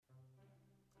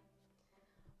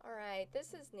All right,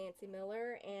 this is Nancy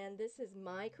Miller, and this is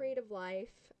My Creative Life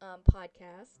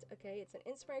podcast. Okay, it's an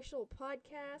inspirational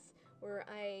podcast where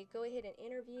I go ahead and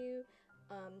interview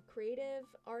creative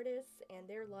artists and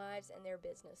their lives and their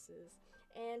businesses.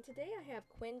 And today I have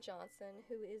Quinn Johnson,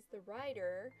 who is the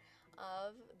writer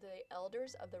of The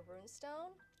Elders of the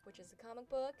Runestone, which is a comic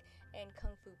book, and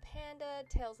Kung Fu Panda,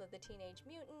 Tales of the Teenage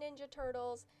Mutant Ninja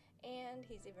Turtles, and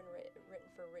he's even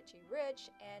written for Richie Rich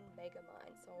and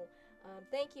Megamind. So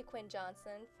thank you, Quinn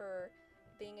Johnson, for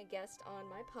being a guest on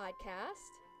my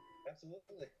podcast.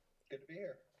 Absolutely. Good to be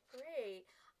here. Great.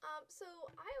 So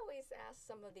I always ask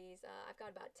some of these. I've got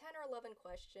about 10 or 11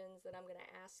 questions that I'm going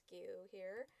to ask you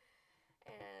here.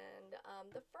 And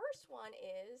the first one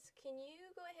is, can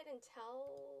you go ahead and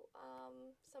tell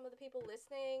some of the people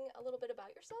listening a little bit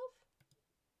about yourself?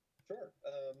 Sure.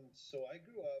 So I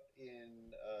grew up in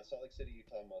Salt Lake City,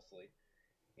 Utah, mostly,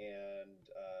 and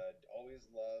always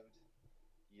loved,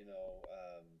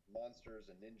 monsters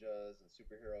and ninjas and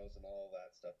superheroes and all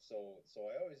that stuff. So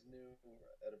I always knew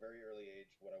at a very early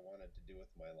age what I wanted to do with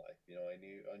my life. I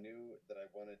knew that I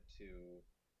wanted to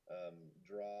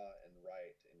draw and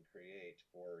write and create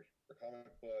for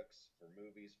comic books, for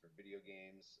movies, for video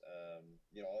games,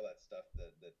 all that stuff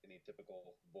that any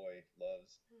typical boy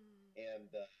loves. Hmm.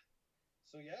 And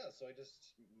so I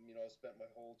just spent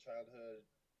my whole childhood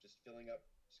just filling up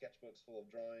sketchbooks full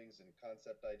of drawings and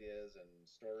concept ideas and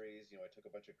stories. I took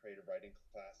a bunch of creative writing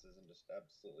classes and just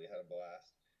absolutely had a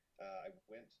blast. I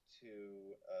went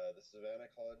to the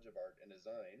Savannah College of Art and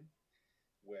Design,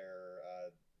 where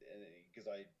because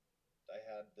I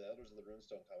had the Elders of the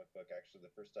Runestone comic book. Actually,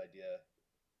 the first idea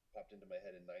popped into my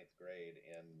head in ninth grade,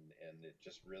 and it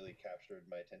just really captured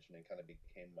my attention and kind of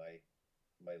became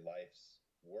my life's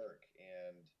work.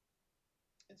 And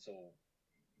so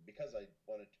because I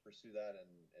wanted to pursue that and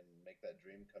make that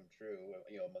dream come true,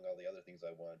 among all the other things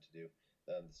I wanted to do,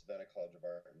 the Savannah College of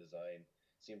Art and Design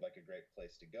seemed like a great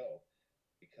place to go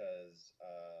because,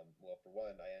 well, for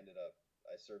one,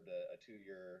 I served a 2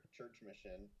 year church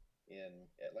mission in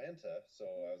Atlanta. So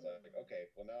I was like, okay,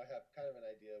 well, now I have kind of an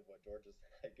idea of what Georgia's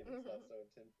like, and it's not Mm-hmm. so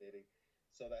intimidating.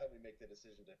 So that helped me make the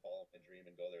decision to follow my dream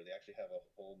and go there. They actually have a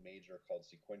whole major called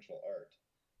sequential art,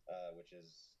 which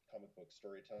is comic book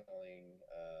storytelling,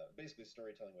 basically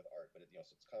storytelling with art. But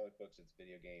so it's comic books, it's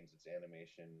video games, it's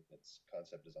animation, it's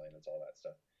concept design, it's all that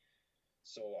stuff.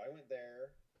 So I went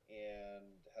there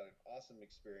and had an awesome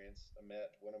experience. I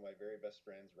met one of my very best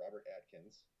friends, Robert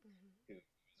Atkins, Mm-hmm. who is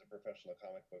a professional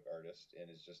comic book artist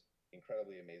and is just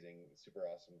incredibly amazing, super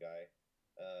awesome guy.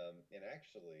 And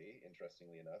actually,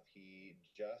 interestingly enough, he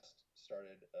just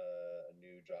started a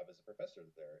new job as a professor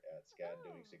there at SCAD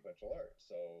Oh, doing sequential art.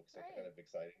 So kind great. of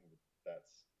exciting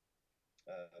that's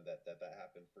that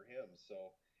happened for him.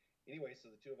 So anyway,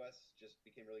 so the two of us just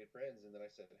became really good friends, and then I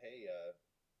said, "Hey,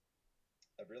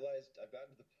 I've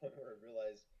gotten to the point where I've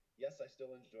realized, yes, I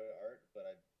still enjoy art, but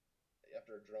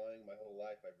after drawing my whole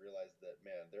life, I've realized that,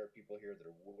 man, there are people here that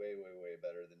are way, way, way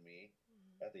better than me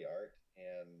Mm-hmm. at the art,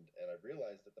 and I've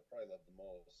realized that the part I love the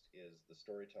most is the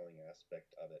storytelling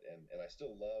aspect of it, and I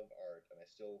still love art, and I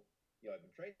still, I've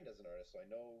been trained as an artist, so I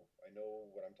know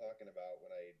what I'm talking about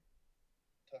when I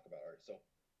talk about art. So,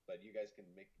 but you can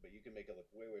make it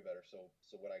look way, way better. So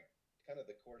what I kind of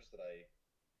the course that I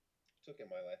took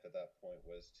in my life at that point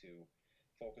was to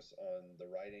focus on the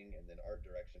writing and then art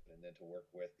direction, and then to work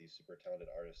with these super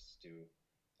talented artists to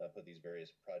put these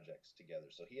various projects together.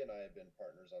 So he and I have been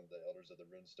partners on the Elders of the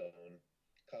Runestone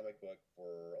comic book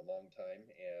for a long time,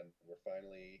 and we're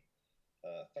finally,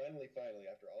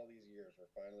 after all these years,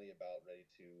 we're finally about ready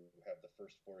to have the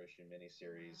first 4 issue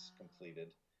miniseries Wow.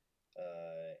 completed.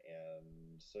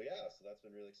 And so yeah, so that's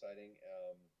been really exciting.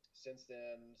 Since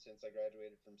then, since I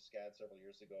graduated from SCAD several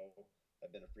years ago,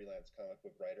 I've been a freelance comic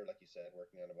book writer, like you said,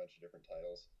 working on a bunch of different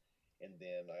titles. And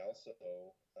then I also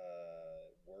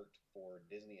worked for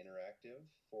Disney Interactive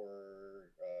for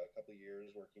a couple of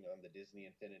years, working on the Disney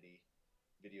Infinity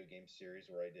video game series,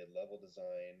 where I did level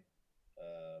design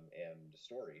and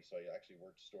story. So I actually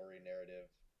worked story narrative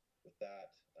with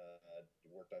that.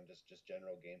 Worked on just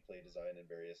general gameplay design and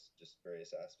various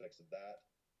aspects of that.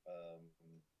 Um,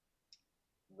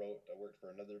 I worked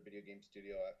for another video game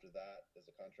studio after that as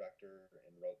a contractor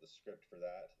and wrote the script for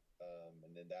that.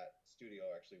 And then that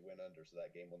studio actually went under, so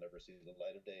that game will never see the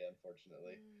light of day,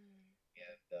 unfortunately.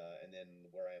 Mm. And then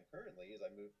where I am currently is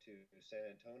I moved to San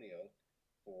Antonio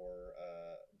for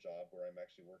a job where I'm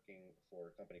actually working for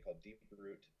a company called Deep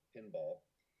Root Pinball,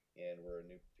 and we're a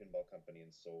new pinball company,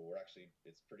 and so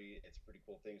it's a pretty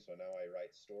cool thing. So now I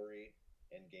write story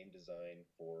and game design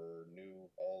for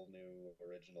all new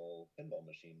original pinball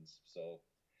machines. So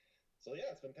So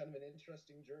yeah, it's been kind of an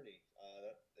interesting journey.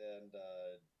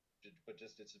 But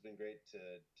just it's been great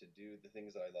to do the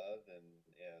things that I love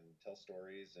and tell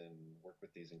stories and work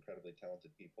with these incredibly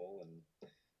talented people. And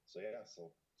so yeah,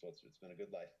 so it's been a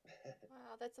good life.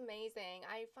 Wow, that's amazing.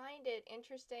 I find it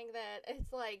interesting that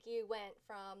it's like you went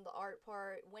from the art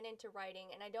part, went into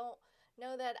writing, and I don't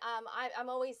know that I'm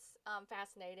always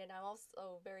fascinated. I'm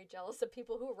also very jealous of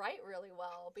people who write really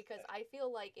well because I feel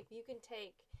like if you can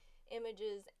take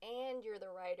images and you're the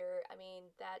writer, I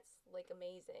mean, that's like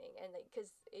amazing. And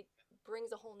because it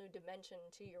brings a whole new dimension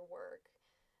to your work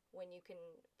when you can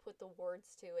put the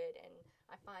words to it. And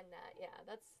I find that, yeah,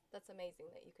 that's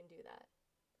amazing that you can do that.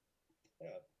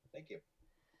 Yeah, thank you.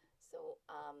 So,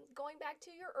 going back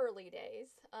to your early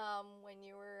days, when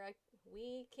you were a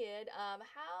wee kid,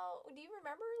 how do you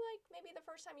remember, like, maybe the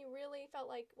first time you really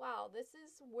felt like, wow, this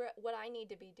is what I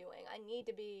need to be doing? I need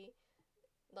to be,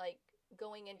 like,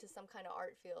 going into some kind of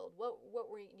art field. What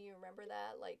were you, do you remember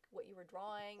that? Like, what you were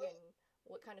drawing Well, and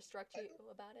what kind of struck I you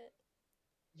don't. about it?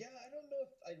 Yeah, I don't know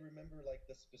if I remember like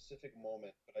the specific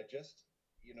moment, but I just,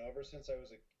 ever since I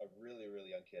was a really,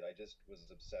 really young kid, I just was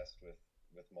obsessed with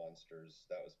monsters.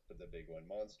 That was the big one,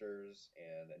 monsters,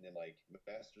 and then like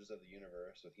Masters of the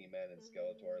Universe with He-Man and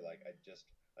Skeletor. Like Mm,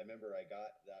 I remember I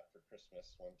got that for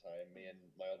Christmas one time. Me and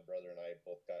my older brother and I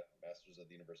both got Masters of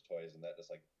the Universe toys, and that just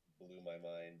like blew my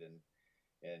mind. And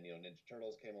Ninja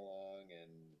Turtles came along,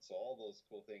 and so all those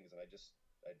cool things, and I just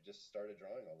started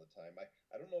drawing all the time.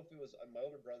 I don't know if it was my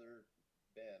older brother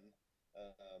Ben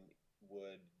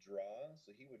would draw, so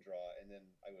he would draw, and then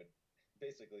I would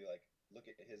basically like look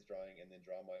at his drawing and then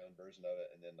draw my own version of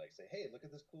it, and then like say, hey, look at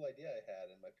this cool idea I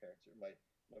had, and my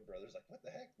brother's like, what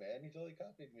the heck, man, you totally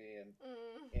copied me. and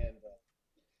mm, and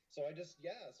so I just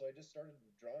started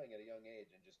drawing at a young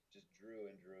age and just drew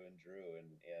and drew and drew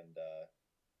and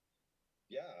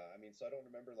yeah, I mean, so I don't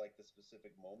remember like the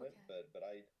specific moment, okay. but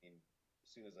I mean,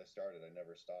 as soon as I started, I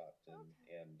never stopped, and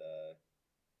Okay. and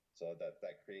so that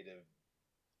creative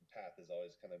path has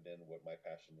always kind of been what my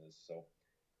passion is. So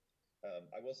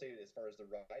I will say, as far as the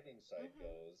writing side Mm-hmm.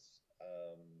 goes,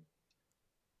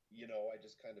 I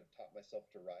just kind of taught myself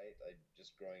to write. I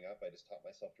just growing up, I just taught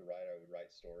myself to write. I would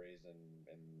write stories, and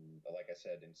like I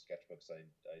said, in sketchbooks, I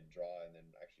draw, and then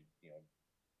actually,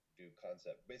 do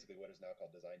concept, basically what is now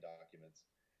called design documents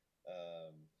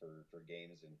for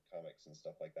games and comics and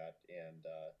stuff like that.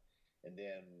 And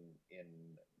then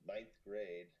in ninth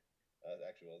grade,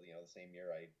 actually, well, the same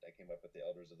year I came up with the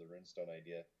Elders of the Runestone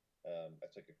idea. I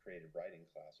took a creative writing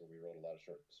class where we wrote a lot of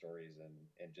short stories and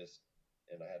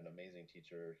I had an amazing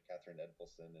teacher, Catherine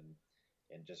Edfelson,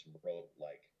 and just wrote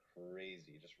like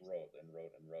crazy, just wrote and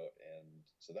wrote and wrote. And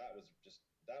so that was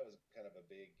kind of a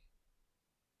big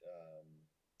um,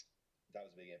 that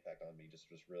was a big impact on me.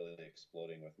 Just really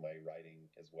exploding with my writing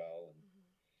as well. And Mm-hmm.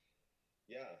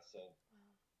 yeah, so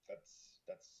Wow.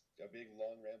 that's a big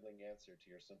long rambling answer to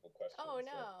your simple question. Oh So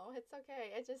no, it's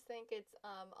okay. I just think it's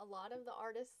a lot of the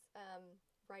artists,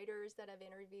 writers that I've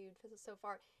interviewed so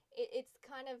far. It's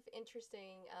kind of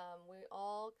interesting. We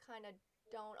all kind of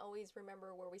don't always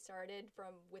remember where we started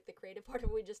from with the creative part of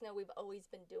it. We just know we've always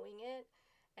been doing it,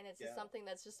 and it's just yeah, something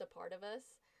that's just a part of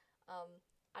us. Um,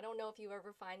 I don't know if you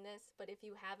ever find this, but if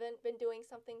you haven't been doing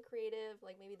something creative,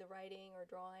 like maybe the writing or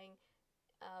drawing,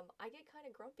 I get kind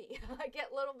of grumpy. I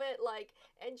get a little bit like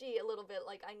edgy, a little bit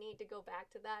like I need to go back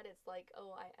to that. It's like,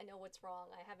 oh, I know what's wrong.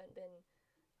 I haven't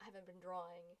been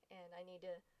drawing, and I need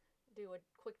to do a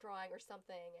quick drawing or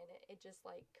something, and it just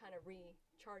like kind of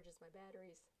recharges my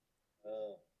batteries.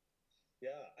 uh,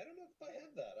 yeah. I don't know if I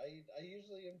have that. I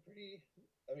usually am pretty.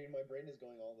 I mean, my brain is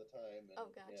going all the time, and Oh,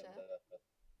 and gotcha.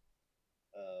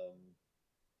 um,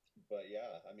 but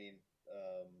yeah, I mean,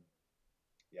 um,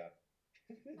 yeah.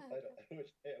 I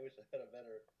wish I had a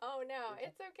better. Oh no,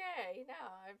 It's, it's okay.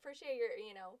 No, I appreciate your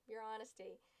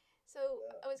honesty. So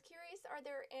yeah, I was curious, are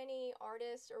there any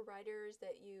artists or writers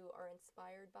that you are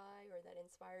inspired by or that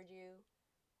inspired you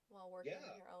while working on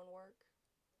yeah. your own work?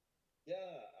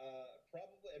 Yeah,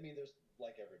 probably. I mean, there's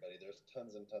like everybody. There's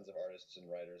tons and tons of artists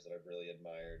and writers that I've really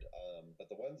admired.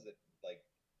 But the ones that like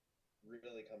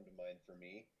really come to mind for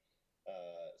me.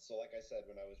 So, like I said,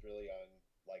 when I was really young,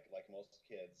 like most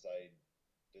kids, I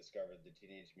discovered the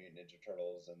Teenage Mutant Ninja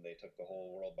Turtles, and they took the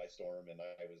whole world by storm, and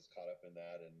I was caught up in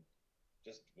that, and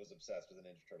just was obsessed with the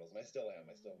Ninja Turtles, and I still am.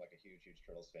 I still am Mm. like a huge, huge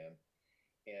Turtles fan.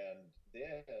 And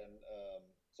then,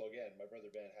 so again, my brother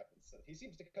Ben happens. He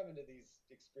seems to come into these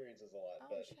experiences a lot, Oh,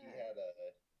 but sure.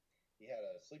 he had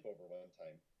a sleepover one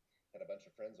time, had a bunch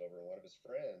of friends over, and one of his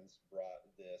friends brought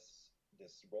this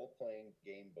role playing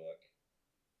game book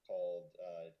called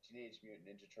Teenage Mutant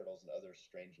Ninja Turtles and Other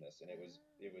Strangeness, and it was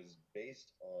Ah,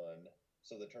 based on.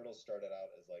 So the Turtles started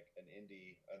out as like an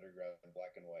indie underground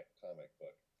black and white comic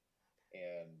book,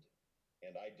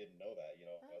 and I didn't know that.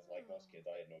 As like oh, most kids,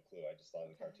 I had no clue. I just thought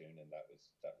of the okay. cartoon, and that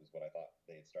was what I thought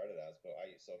they had started as. But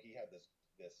so he had this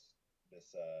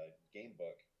game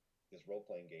book, this role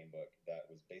playing game book that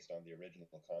was based on the original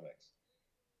comics,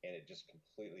 and it just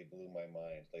completely blew my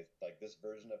mind. Like this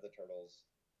version of the Turtles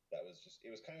that was just, it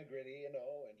was kind of gritty, and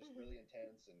just Hmm. really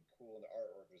intense and cool, and the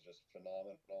artwork was just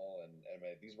phenomenal. And I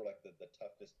mean, these were like the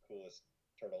toughest, coolest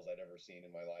turtles I'd ever seen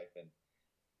in my life,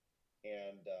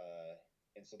 and uh,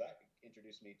 and so that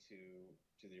introduced me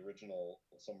to the original.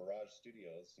 So Mirage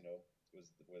Studios,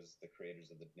 was the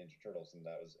creators of the Ninja Turtles, and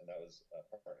that was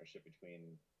a partnership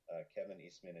between Kevin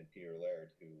Eastman and Peter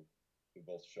Laird, who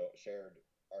both shared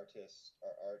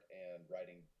art and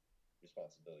writing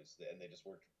responsibilities, and they just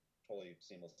worked totally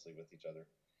seamlessly with each other.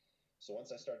 So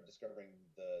once I started discovering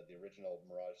the original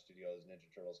Mirage Studios Ninja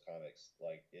Turtles comics,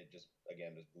 like it just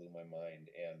again just blew my mind.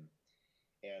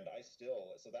 And I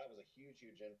still, so that was a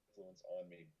huge influence on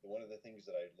me. One of the things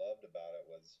that I loved about it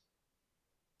was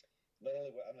not only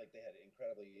I'm like they had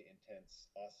incredibly intense,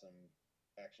 awesome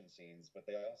action scenes, but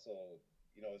they also,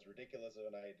 as ridiculous of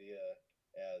an idea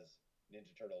as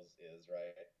Ninja Turtles is,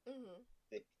 right? Hmm.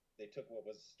 They they took what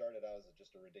was started out as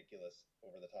just a ridiculous,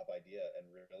 over the top idea and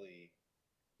really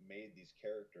made these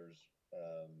characters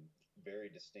very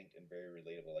distinct and very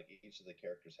relatable. Like each of the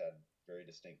characters had very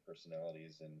distinct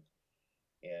personalities, and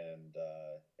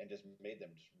just made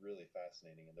them just really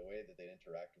fascinating. And the way that they'd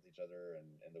interact with each other,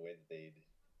 and the way that they'd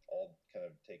all kind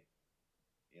of take,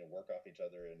 work off each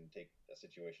other and take a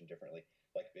situation differently.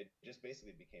 Like it just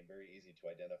basically became very easy to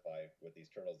identify with these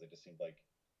turtles. They just seemed like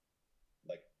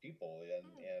people,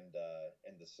 Hmm.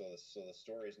 so the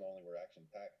stories not only were action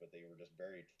packed, but they were just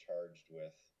very charged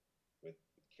with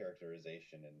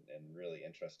characterization and really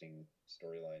interesting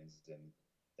storylines, and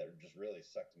that just really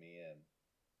sucked me in.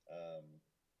 um,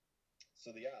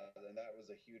 yeah, and that was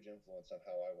a huge influence on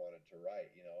how I wanted to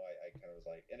write. I kind of was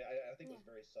like, and I think it Yeah. was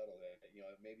very subtle.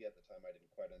 Maybe at the time I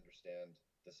didn't quite understand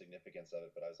the significance of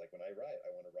it, but I was like, when I write, I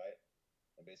want to write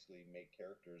and basically make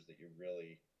characters that you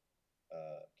really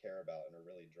care about and are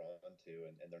really drawn to,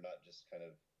 and they're not just kind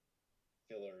of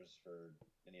fillers for,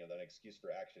 an excuse for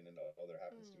action, and oh, there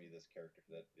happens to be Mm. this character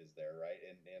that is there, right?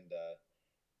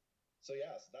 So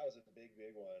yeah, so that was a big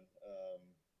one.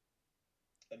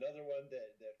 Another one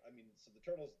that I mean, so the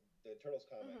Turtles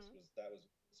comics Hmm. was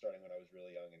starting when I was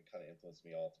really young and kind of influenced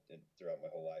me throughout my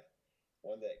whole life.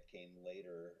 One that came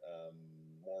later,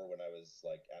 more when I was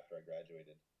like after I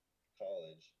graduated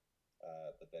college,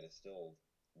 but that is still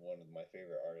one of my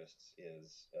favorite artists.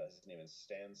 Is His name is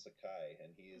Stan Sakai,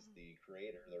 and he is Hmm. the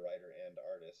creator, the writer, and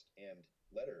artist and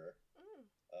letterer Mm.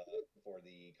 for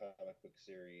the comic book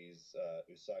series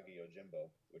Usagi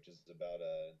Yojimbo, which is about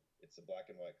it's a black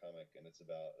and white comic, and it's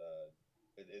about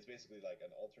it's basically like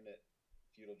an alternate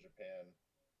feudal Japan,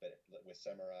 but with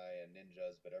samurai and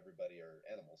ninjas, but everybody are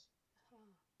animals.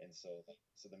 Oh. And so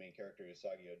the main character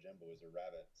Usagi Yojimbo is a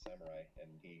rabbit samurai,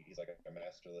 and he's like a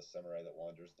masterless samurai that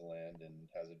wanders the land and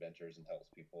has adventures and helps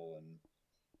people,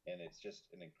 and it's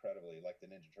just an incredibly, like the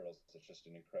Ninja Turtles, it's just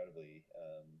an incredibly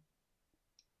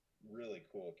really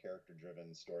cool character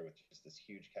driven story with just this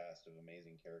huge cast of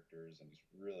amazing characters and just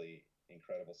really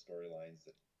incredible storylines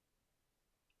that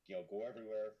go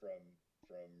everywhere from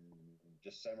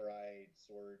just samurai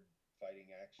sword fighting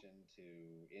action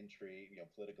to intrigue,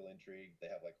 political intrigue. They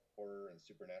have like horror and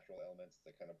supernatural elements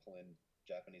that kind of pull in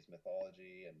Japanese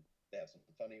mythology, and they have some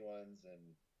funny ones,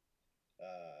 and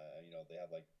they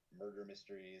have like murder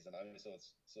mysteries, and I mean, so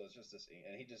it's just this,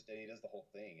 and he does the whole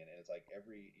thing, and it's like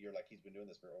every you're like, he's been doing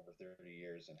this for over 30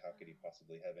 years, and how could he Wow.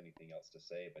 possibly have anything else to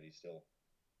say? But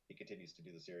he continues to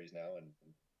do the series now, and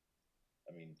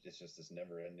I mean, it's just this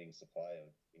never-ending supply of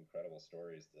incredible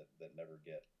stories that never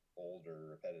get old or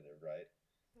repetitive, right?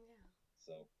 Yeah.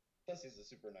 So plus he's a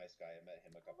super nice guy. I met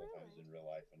him a Oh, couple of times really? in real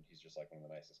life, and he's just like one of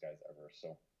the nicest guys ever. That's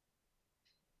So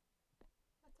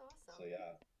awesome.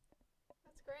 yeah.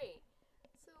 That's great.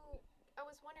 So, I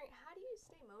was wondering, how do you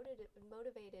stay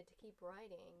motivated to keep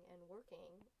writing and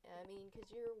working? I mean, because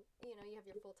you have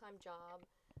your full time job,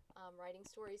 writing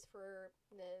stories for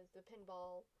the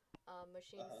pinball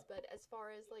machines, Uh-huh. but as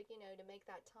far as like to make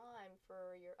that time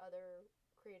for your other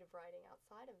creative writing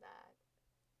outside of that.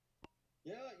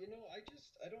 Yeah,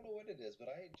 I don't know what it is, but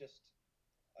I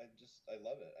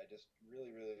love it. I just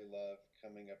really, really love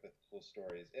coming up with cool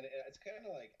stories, and it's kind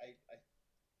of like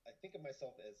I think of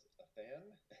myself as a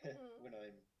fan Mhm. when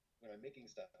I'm making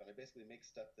stuff, and I basically make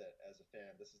stuff that, as a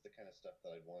fan, this is the kind of stuff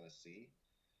that I'd want to see.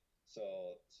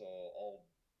 So I'll,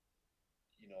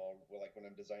 well, like when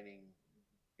I'm designing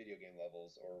video game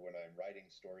levels or when I'm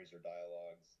writing stories or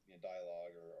dialogue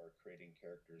or creating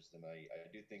characters, then I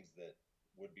do things that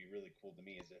would be really cool to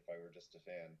me as if I were just a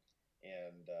fan.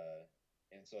 And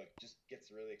so it just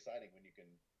gets really exciting when you can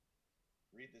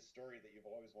read this story that you've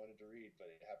always wanted to read,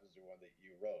 but it happens to be one that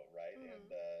you wrote, right?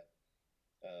 Mm-hmm.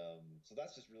 So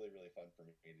that's just really really fun for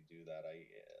me to do that.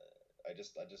 I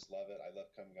just love it. I love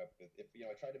coming up with, if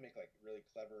I try to make like really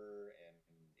clever and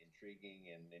intriguing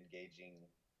and engaging,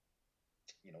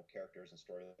 characters and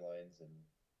storylines and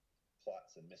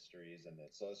plots and mysteries, and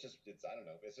it's I don't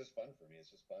know, it's just fun for me. It's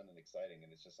just fun and exciting,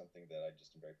 and it's just something that I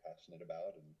just am very passionate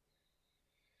about, and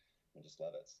I just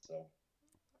love it. So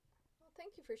Well,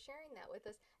 thank you for sharing that with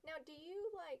us. Now,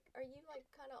 are you like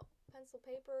kind of pencil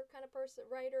paper kind of person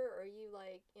writer, or are you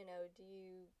like, do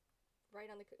you write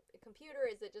on the computer?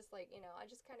 Is it just like, I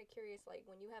just kind of curious, like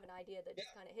when you have an idea that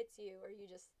just yeah. kind of hits you, or you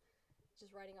just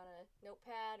writing on a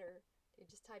notepad, or do you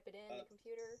just type it in the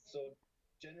computer? So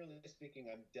generally speaking,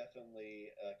 I'm definitely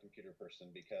a computer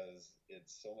person because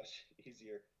it's so much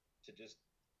easier to just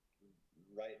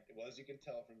write. Well, as you can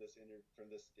tell from this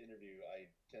interview, I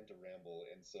tend to ramble,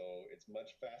 and so it's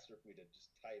much faster for me to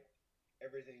just type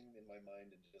everything in my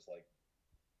mind and just like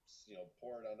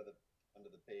pour it onto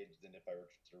the page than if I were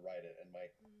to write it. And my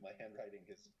Mm-hmm. handwriting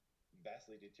has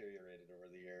vastly deteriorated over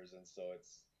the years, and so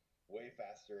it's way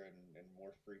faster and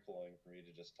more free flowing for me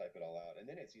to just type it all out. And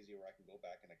then it's easier where I can go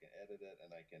back and I can edit it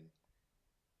and I can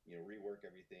rework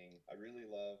everything. I really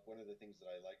love, one of the things that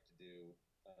I like to do,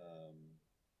 um,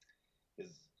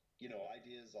 is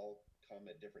ideas all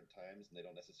come at different times and they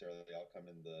don't necessarily all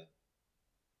come in the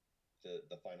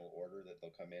final order that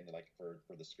they'll come in, like for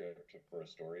the script for a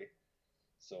story.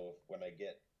 So when I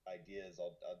get ideas,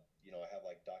 I have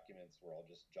like documents where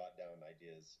I'll just jot down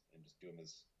ideas and just do them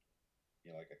as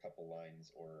like a couple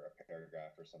lines or a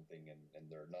paragraph or something, and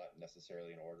they're not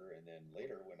necessarily in order. And then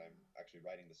later when I'm actually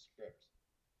writing the script,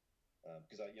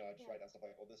 because I just Yeah. write down stuff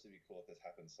like, well, this would be cool if this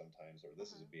happens sometimes, or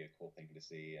this Uh-huh. would be a cool thing to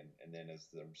see. And then as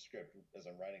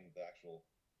I'm writing the actual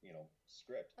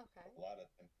script, Okay. a lot of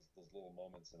times those little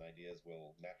moments and ideas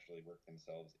will naturally work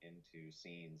themselves into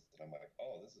scenes that I'm like,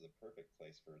 oh, this is a perfect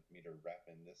place for me to wrap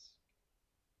in this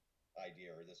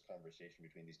idea or this conversation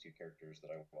between these two characters that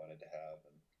I wanted to have.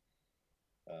 And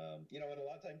a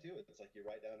lot of time too, it's like you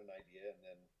write down an idea,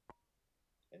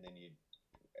 and then you,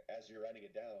 as you're writing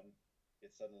it down,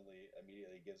 it suddenly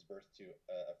immediately gives birth to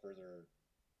a further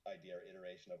idea or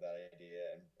iteration of that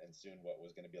idea, and soon what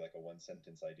was going to be like a one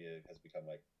sentence idea has become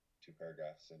like two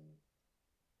paragraphs,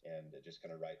 and it just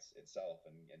kind of writes itself,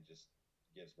 and just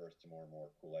gives birth to more and more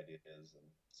cool ideas. And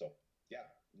so yeah,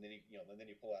 and then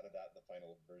you pull out of that the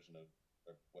final version of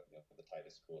what the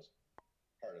tightest, coolest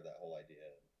part of that whole idea.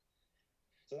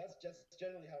 So that's just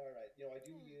generally how I write. I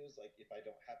do Yeah. use, like, if I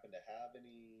don't happen to have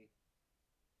any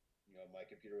my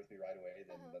computer with me right away,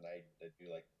 then Uh-huh. then I do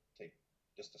like take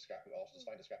just a scrap of I'll just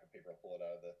find a scrap of paper, I'll pull it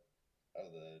out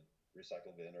of the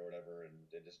recycle bin or whatever, and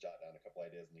just jot down a couple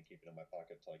ideas and then keep it in my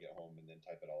pocket until I get home and then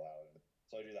type it all out. And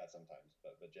so I do that sometimes,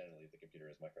 but generally the computer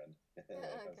is my friend when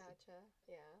it comes to. Gotcha.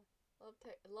 Yeah.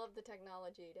 Love the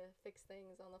technology to fix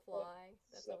things on the Oh, fly.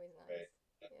 That's so always great.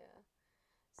 nice. Yeah.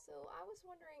 So I was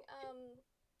wondering,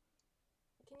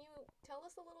 can you tell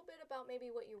us a little bit about maybe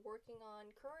what you're working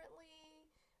on currently,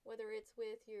 whether it's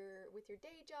with your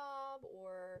day job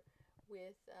or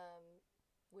with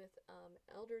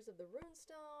Elders of the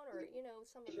Runestone, or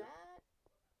some of Sure. that.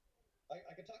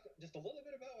 I could talk just a little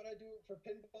bit about what I do for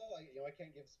pinball. I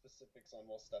can't give specifics on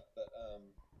most stuff, but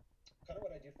kind of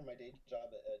what I do for my day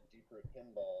job at Deep Root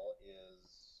Pinball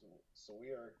is, so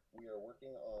we are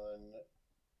working on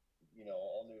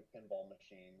all new pinball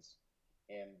machines,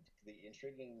 and the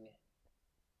intriguing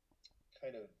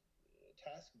kind of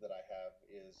task that I have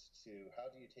is to, how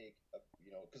do you take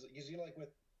because like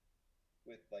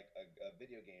with like a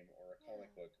video game or a Yeah.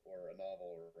 comic book or a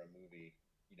novel or a movie,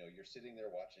 you're sitting there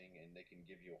watching and they can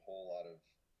give you a whole lot of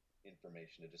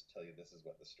information to just tell you this is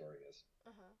what the story is.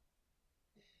 Uh huh.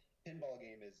 Pinball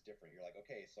game is different. You're like,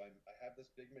 okay, so I have this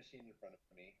big machine in front of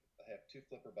me. I have two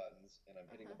flipper buttons, and I'm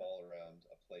Uh hitting a huh. ball around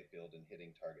a play field and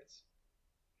hitting targets.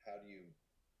 How do you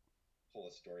pull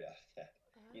a story out of that?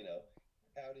 You know,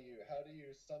 Oh. how do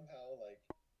you somehow like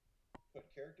put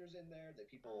characters in there that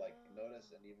people like Oh.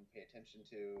 notice and even pay attention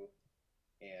to,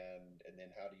 and then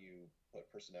how do you put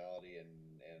personality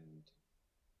and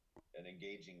an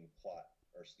engaging plot,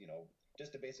 or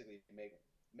just to basically make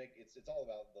it's all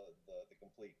about the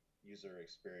complete user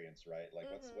experience, right? Like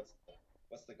what's Mhm. what's the,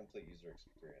 what's the complete user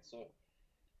experience.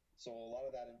 So a lot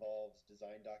of that involves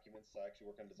design documents. I actually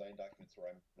work on design documents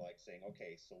where I'm like saying,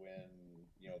 okay, so when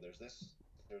there's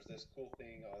this cool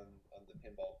thing on the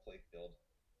pinball playfield,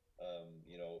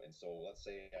 and so let's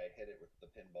say I hit it with the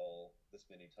pinball this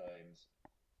many times.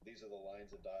 These are the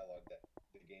lines of dialogue that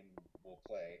the game will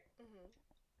play. Mm-hmm.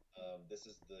 This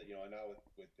is the now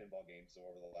with pinball games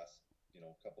over the last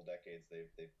couple decades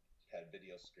they've had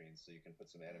video screens so you can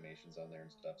put some animations on there and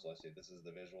stuff. So I say this is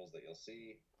the visuals that you'll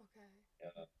see, Okay.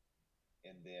 uh,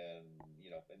 and then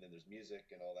and then there's music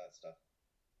and all that stuff.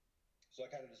 So I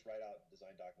kind of just write out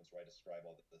design documents where I describe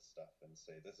all this stuff and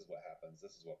say this is what happens,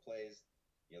 this is what plays,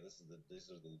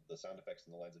 these are the sound effects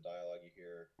and the lines of dialogue you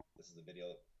hear. This is the video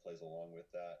that plays along with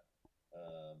that.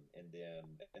 And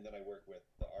then I work with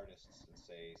the artists and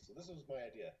say, so this was my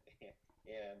idea,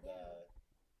 and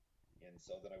Yeah. and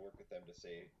so then I work with them to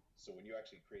say, so when you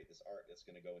actually create this art that's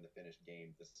going to go in the finished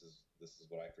game, this is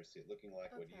what I foresee it looking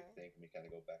like. What do you Okay. think? And we kind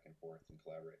of go back and forth and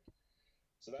collaborate.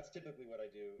 So that's typically what I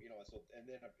do, So and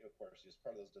then of course, as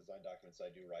part of those design documents, I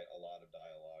do write a lot of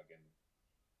dialogue, and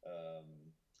um,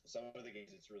 some of the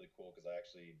games it's really cool because I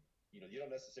actually, you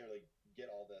don't necessarily get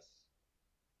all this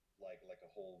like a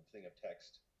whole thing of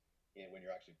text when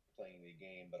you're actually playing the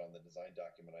game, but on the design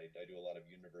document, I do a lot of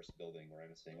universe building where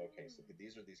I'm saying, okay, so Mm.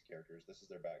 these are these characters, this is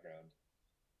their background.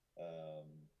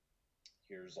 Um,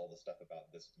 Here's all the stuff about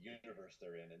this universe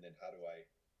they're in, and then how do I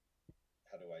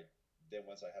then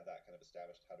once I have that kind of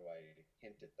established, how do I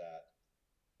hint at that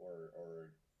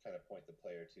or kind of point the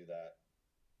player to that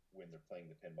when they're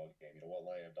playing the pinball game? What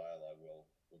line of dialogue will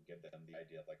give them the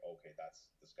idea of like, okay,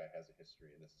 this guy has a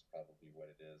history and this is probably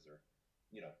what it is, or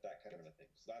that kind of a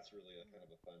thing. So that's really a kind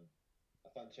of a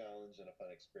fun challenge and a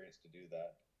fun experience to do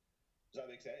that. Does that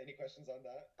make sense? Any questions on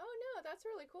that? Oh no, that's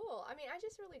really cool. I mean, I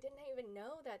just really didn't even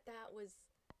know that that was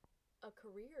a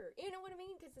career. You know what I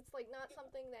mean? Because it's like not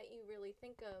something that you really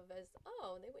think of as,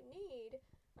 oh, they would need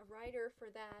a writer for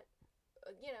that.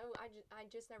 I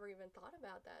just never even thought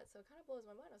about that. So it kind of blows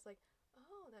my mind. I was like,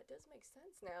 oh, that does make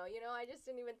sense now. I just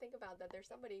didn't even think about that. There's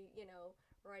somebody,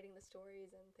 writing the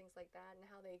stories and things like that and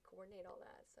how they coordinate all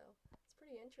that. So it's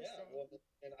pretty Yeah, interesting. well,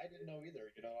 and I didn't know either.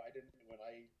 I didn't when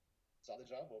I saw the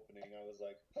job opening. I was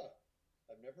like, huh,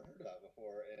 I've never heard of that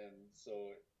before, and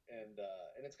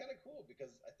it's kind of cool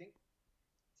because I think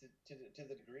to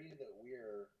the degree that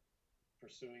we're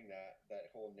pursuing that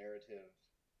whole narrative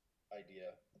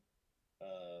idea,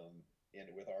 and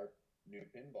with our new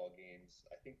pinball games,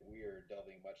 I think we are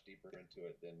delving much deeper into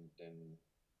it than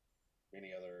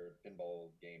any other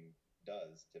pinball game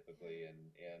does typically, Yeah.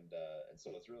 and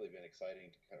so it's really been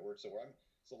exciting to kind of work. So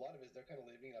a lot of it is they're kind of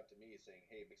leaving it up to me, saying,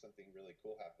 "Hey, make something really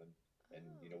cool happen." And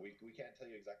Oh, we can't tell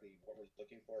you exactly what we're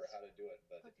looking for or how to do it,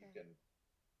 but if you okay. can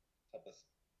help us,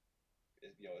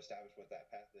 establish what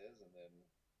that path is, and then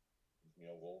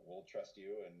we'll trust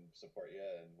you and support you,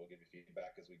 and we'll give you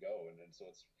feedback as we go. And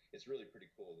so it's really pretty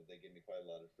cool that they give me quite a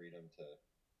lot of freedom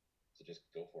to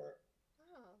just go for it.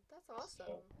 Oh, that's So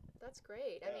awesome. That's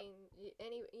great. I yeah, mean,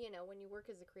 when you work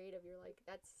as a creative, you're like,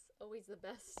 that's always the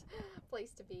best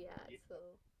place to be at. yeah, So,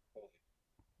 totally.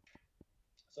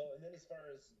 So, and then as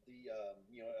far as the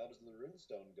Elders of the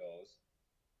Runestone goes,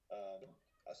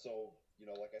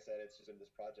 like I said, it's just been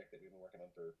this project that we've been working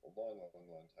on for a long, long,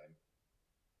 long time,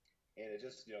 and it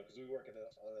just because we work on it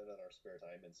in our spare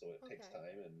time, and so it takes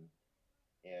okay. time,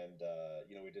 and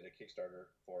we did a Kickstarter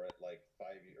for it like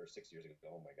 5 or 6 years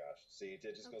ago. Oh my gosh, see, it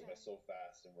just goes by Okay. so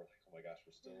fast, and we're like, oh my gosh,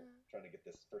 we're still Yeah. trying to get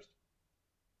this first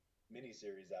mini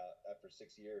series out after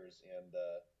 6 years, and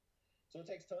so it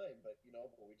takes time, but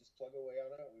we just plug away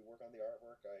on it. We work on the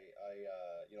artwork.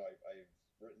 I've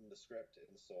written the script,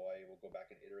 and so I will go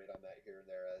back and iterate on that here and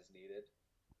there as needed.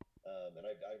 And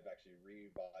I've actually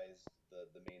revised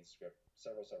the main script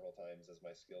several times as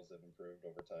my skills have improved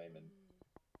over time, Mm.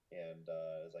 and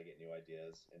as I get new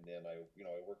ideas. And then I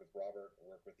work with Robert,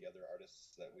 work with the other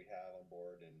artists that we have on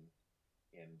board, and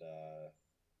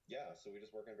yeah, so we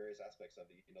just work on various aspects of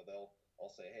it. I'll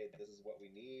say, hey, this is what we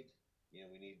need.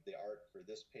 We need the art for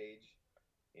this page,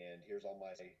 and here's all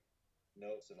my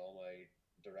notes and all my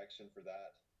direction for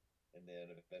that. And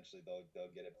then eventually they'll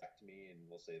get it back to me, and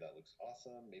we'll say that looks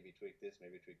awesome. Maybe tweak this,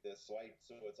 maybe tweak this. So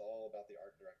it's all about the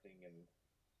art directing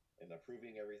and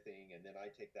approving everything, and then I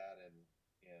take that and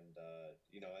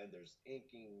there's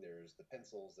inking, there's the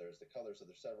pencils, there's the colors. So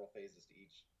there's several phases to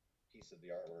each piece of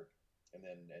the artwork, and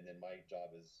then my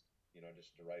job is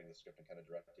just writing the script and kind of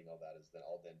directing all that. Is then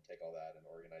I'll then take all that and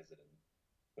organize it and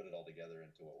put it all together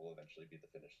into what will eventually be the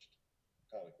finished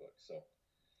comic book. So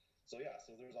yeah,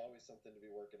 so there's always something to be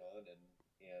working on, and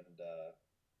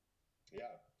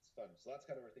yeah, it's fun. So that's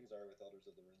kind of where things are with Elders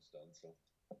of the Runestone. So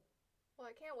Well,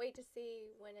 I can't wait to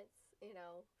see when it's,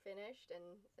 finished, and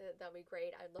that'll be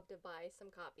great. I'd love to buy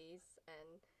some copies,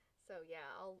 and so yeah,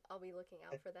 I'll be looking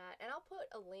out for that. And I'll put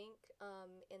a link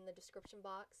in the description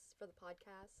box for the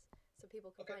podcast so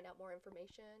people can Okay. find out more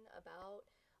information about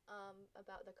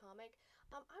the comic.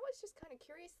 I was just kind of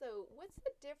curious though, what's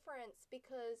the difference,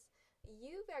 because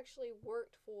you've actually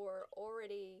worked for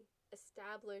already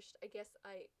established, I guess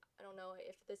I don't know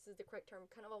if this is the correct term,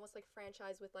 kind of almost like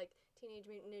franchise with like Teenage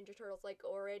Mutant Ninja Turtles, like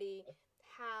already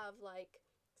have like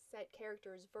set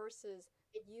characters versus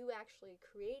you actually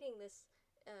creating this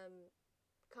um,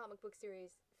 comic book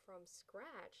series from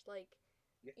scratch. Like,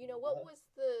 Yeah. what was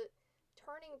the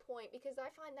turning point? Because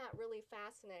I find that really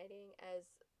fascinating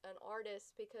as an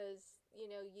artist because,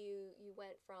 you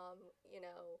went from,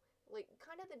 like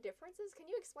kind of the differences. Can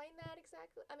you explain that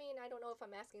exactly? I mean, I don't know if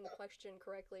I'm asking the question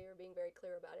correctly or being very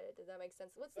clear about it. Does that make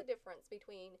sense? What's the difference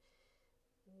between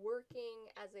working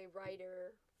as a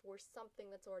writer for something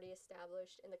that's already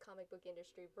established in the comic book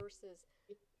industry versus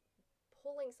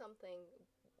pulling something,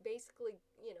 basically,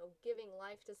 giving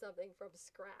life to something from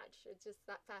scratch? It just,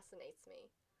 that fascinates me.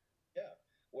 Yeah.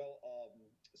 Well,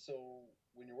 so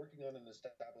when you're working on an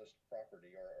established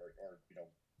property or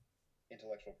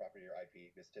intellectual property or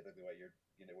IP is typically what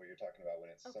you're talking about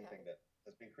when it's something Okay. that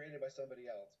has been created by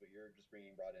somebody else, but you're just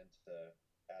being brought in to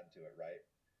add to it, right?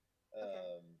 Okay.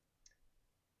 Um,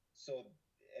 so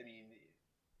I mean,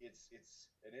 it's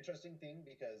an interesting thing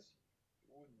because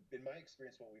in my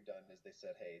experience, what we've done is they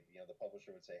said, hey, the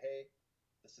publisher would say, hey,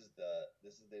 this is the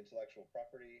intellectual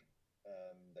property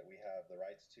that we have the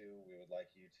rights to. We would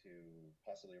like you to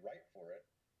possibly write for it.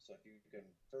 So if you can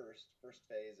first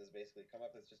phase is basically come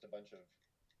up with just a bunch of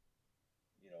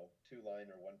 2 line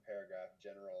or 1 paragraph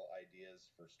general ideas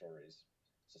for stories.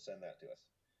 So send that to us.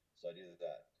 So I do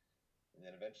that. And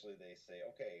then eventually they say,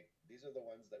 okay, these are the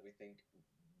ones that we think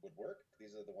would work.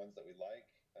 These are the ones that we like.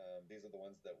 These are the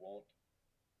ones that won't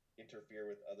interfere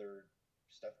with other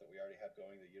stuff that we already have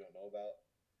going that you don't know about.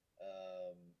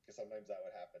 Because sometimes that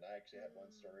would happen. I actually had one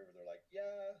Mm. story where they're like,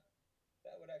 yeah,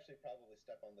 that would actually probably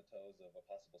step on the toes of a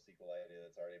possible sequel idea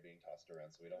that's already being tossed around,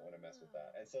 so we don't want to mess with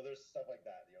that. And Oh. so there's stuff like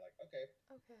that. You're like, okay.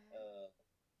 Okay. Uh,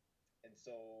 and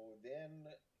so then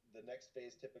the next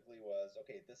phase typically was,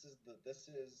 okay, this is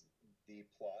the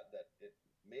plot that it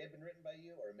may have been written by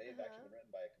you, or it may Uh have actually huh. been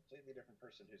written by a completely different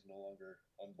person who's no longer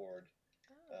on board.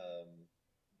 Oh. Um,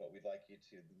 but we'd like you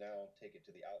to now take it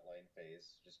to the outline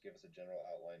phase. Just give us a general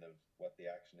outline of what the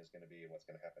action is going to be and what's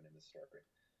going to happen in this story.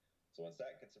 So once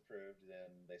that gets approved,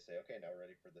 then they say, okay, now we're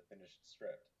ready for the finished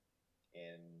script,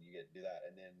 and you get to do that.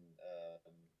 And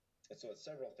so it's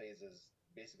several phases,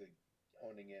 basically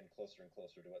honing in closer and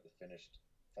closer to what the finished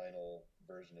final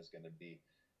version is going to be.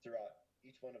 Throughout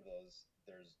each one of those,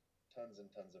 there's tons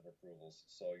and tons of approvals.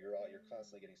 So you're Mm.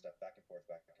 constantly getting stuff back and forth,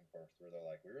 where they're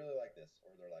like, we really like this,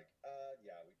 or they're like,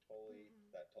 yeah,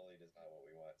 Mhm. that totally is not what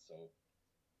we want. So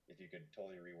if you could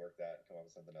totally rework that and come up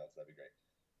with something else, that'd be great.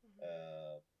 Mhm.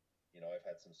 Uh, I've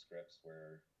had some scripts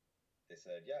where they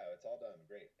said, yeah, it's all done,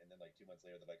 great, and then like 2 months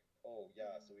later, they're like, oh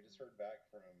yeah, so we just Mm. heard back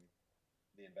from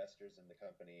the investors in the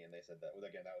company, and they said that, well,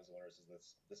 again, that was the one where it says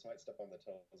this might step on the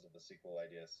toes of the sequel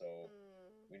idea, so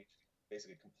Mm. we need to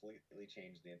basically completely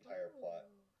change the entire plot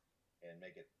Ooh. and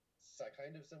make it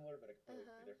kind of similar, but a Uh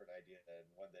completely huh. different idea,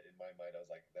 and one that in my mind I was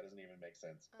like, that doesn't even make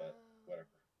sense, but Oh. whatever.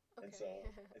 And Okay. so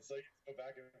and so you go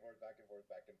back and forth, back and forth,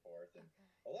 back and forth, and Okay.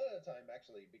 a lot of the time,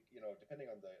 actually, depending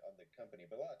on the company,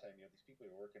 but a lot of time, these people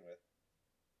you're working with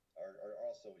are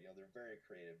also, they're very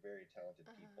creative, very talented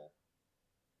Uh huh. people.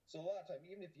 So a lot of time,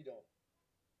 even if you don't,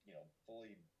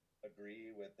 fully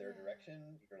agree with their Yeah.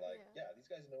 direction, you're like, Yeah. yeah, these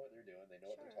guys know what they're doing. They know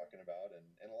what they're Sure. talking about.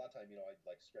 And a lot of time, I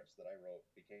like scripts that I wrote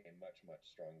became much, much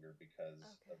stronger because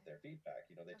of Okay. their feedback.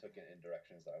 They took it Okay. in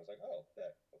directions that I was like, oh,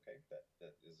 that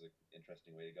is an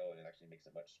interesting way to go. And it actually makes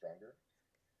it much stronger.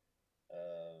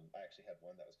 I actually had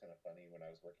one that was kind of funny when I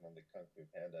was working on the Kung Fu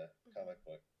Panda Mhm. comic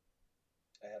book.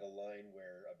 I had a line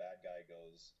where a bad guy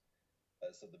goes,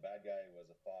 so the bad guy was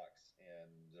a fox,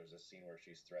 and there's a scene where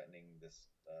she's threatening this,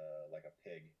 like a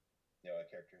pig, a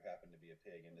character who happened to be a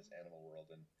pig in this Mhm. animal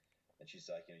world, and she's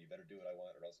like, you better do what I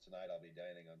want, or else tonight I'll be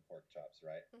dining on pork chops,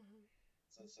 right? Mhm.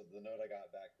 So the note I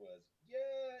got back was,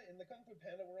 yeah, in the Kung Fu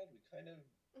Panda world, we kind of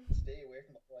Mhm. stay away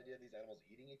from the whole idea of these animals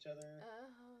eating each other.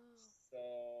 Oh.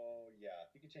 So yeah,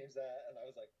 if you could change that, and I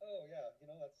was like, oh yeah, that's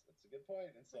a good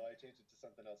point, and so I Okay. changed it to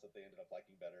something else that they ended up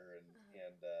liking better, and Uh-huh.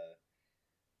 and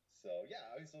so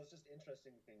yeah, so it's just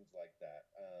interesting things like that.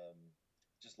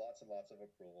 Just lots and lots of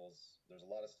approvals. There's a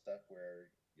lot of stuff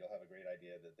where you'll have a great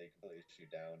idea that they completely shoot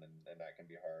down, and that can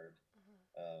be hard.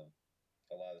 Uh-huh. Um,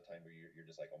 a lot of the time where you're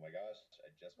just like, oh my gosh,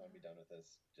 I just want to be done with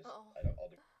this. Just Oh,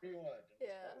 I'll do whatever you want. I just want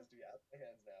yeah, this to be out of my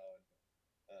hands now.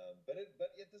 And but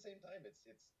at the same time, it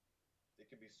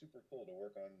can be super cool to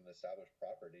work on an established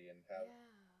property and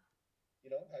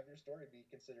yeah, have your story be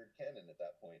considered canon at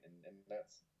that point, and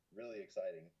that's really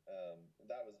exciting.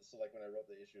 That was so like when I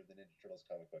wrote the issue of the Ninja Turtles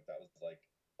comic book, that was like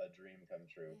a dream come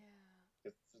true. yeah.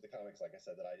 Because the comics, like I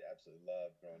said, that I absolutely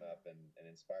loved growing Uh-huh. up, and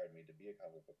inspired me to be a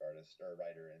comic book artist or a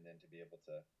writer, and then to be able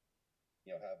to,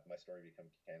 have my story become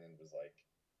canon was like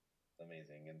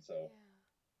amazing. And Yeah.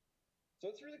 so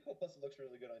it's really cool. Plus, it looks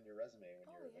really good on your resume when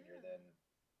Oh, you're yeah. then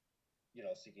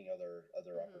seeking other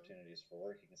Mhm. opportunities for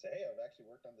work. You can say, hey, I've actually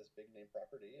worked on this big name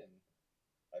property, and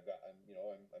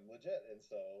I'm legit.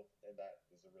 And that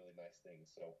is a really nice thing.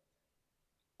 So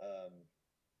um,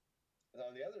 and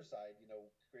on the other side,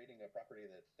 creating a property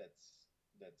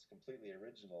that's completely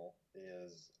original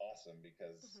is awesome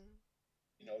because Mhm.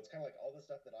 it's kind of like all the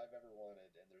stuff that I've ever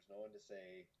wanted, and there's no one to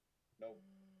say, nope,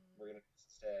 Mm. we're gonna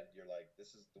instead. You're like,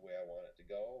 this is the way I want it to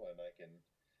go, and I can,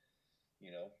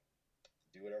 you know,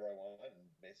 do whatever I want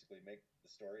and basically make the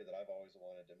story that I've always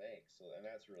wanted to make. So, and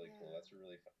that's really cool. Yeah. That's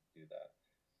really fun to do that.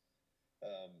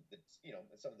 And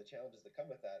some of the challenges that come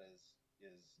with that is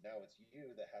now it's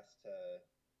you that has to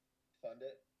fund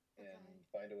it and Okay.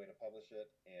 find a way to publish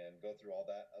it and go through all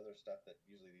that other stuff that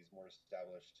usually these more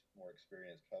established, more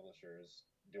experienced publishers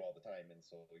do all the time. And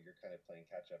so you're kind of playing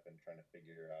catch up and trying to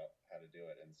figure out how to do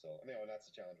it. And so, and that's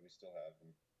a challenge we still have.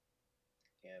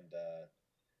 And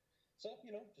so,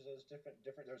 there's different,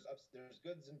 there's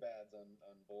goods and bads on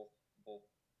both,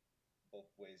 both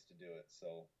ways to do it.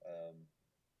 So,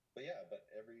 but yeah, but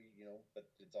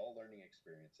it's all learning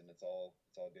experience, and it's all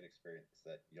good experience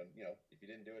that if you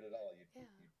didn't do it at all, Yeah.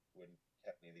 you wouldn't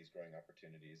have any of these growing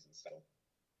opportunities. And so,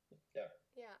 yeah,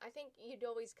 Yeah, I think you'd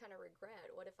always kind of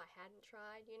regret, what if I hadn't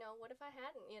tried? What if I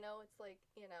hadn't? It's like,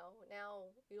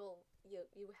 now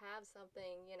you have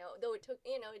something, though it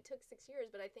took 6 years,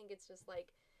 but I think it's just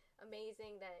like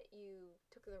amazing that you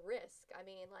took the risk. I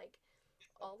mean, like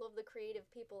all of the creative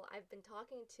people I've been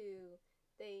talking to,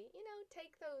 they,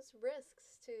 take those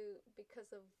risks to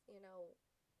because of,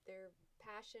 their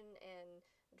passion and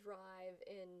drive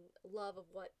and love of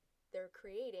what they're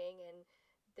creating, and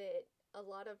that a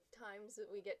lot of times that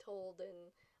we get told,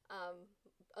 and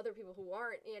other people who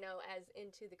aren't, as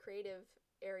into the creative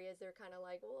areas, they're kind of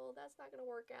like, well, that's not going to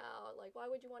work out. Like, why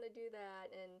would you want to do that?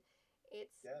 And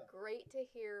it's yeah, great to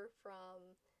hear from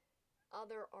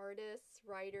other artists,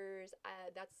 writers.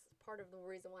 That's part of the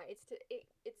reason why it's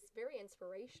very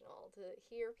inspirational to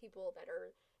hear people that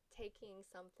are taking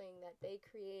something that they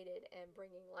created and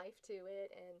bringing life to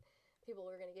it, and people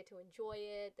are going to get to enjoy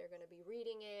it. They're going to be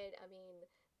reading it. I mean,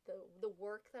 the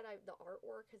work the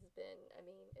artwork has been. I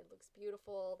mean, it looks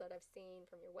beautiful that I've seen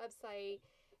from your website,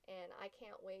 and I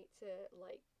can't wait to,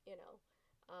 like,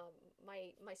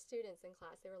 my students in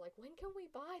class, they were like, when can we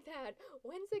buy that?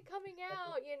 When's it coming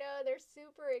out? They're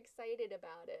super excited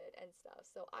about it and stuff.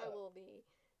 So I yeah. will be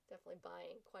definitely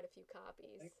buying quite a few I think,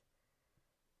 copies.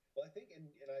 well, I think, and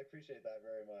I appreciate that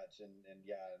very much. And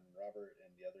yeah, and Robert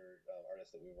and the other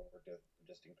artists that we worked with are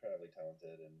just incredibly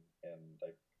talented, and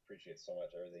I appreciate so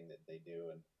much everything that they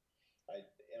do. I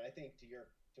and I think to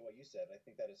what you said, I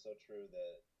think that is so true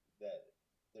that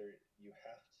there you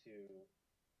have to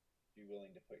be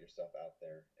willing to put yourself out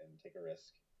there and take a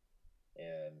risk,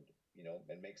 and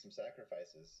and make some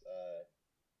sacrifices,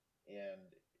 and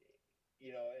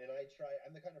and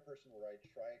I'm the kind of person where I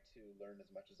try to learn as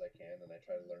much as I can, and I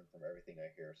try to learn Mm-hmm. from everything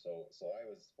I hear. So I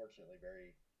was fortunately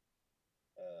very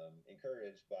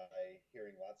encouraged by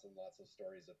hearing lots and lots of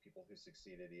stories of people who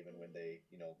succeeded even when Mm. they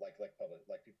like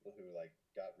people who like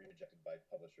got rejected by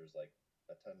publishers like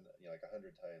a ton, like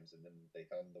 100 times, and then they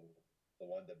found the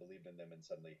one that believed in them, and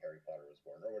suddenly Harry Potter was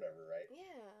born or whatever, right?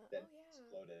 Yeah. Then Oh, yeah.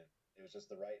 exploded. It was just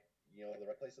the right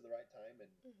place at the right time,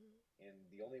 Mm-hmm. and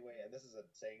the only way. And this is a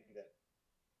saying that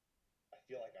I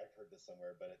feel like I've heard this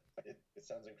somewhere, but it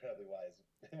sounds incredibly wise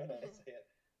when I say it.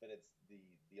 But it's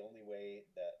the only way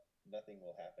that nothing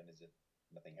will happen is if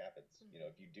nothing happens. Mm-hmm.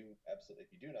 If you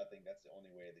do nothing, that's the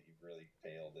only way that you've really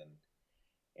failed.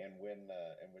 And when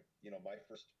and with my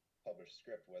first published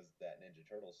script was that Ninja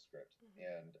Turtles script, Mm-hmm.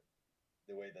 and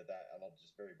the way and I'll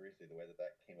just very briefly, the way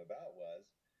that came about was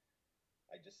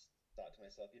I just thought to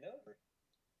myself,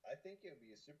 I think it would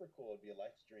be super cool. It'd be a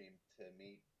life's dream to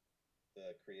meet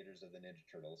the creators of the Ninja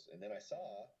Turtles. And then I Mm-hmm.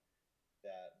 saw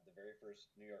that the very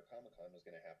first New York Comic Con was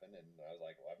going to happen, and I was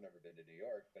like, well, I've never been to New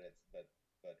York, but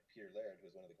Peter Laird, who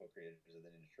was one of the co-creators of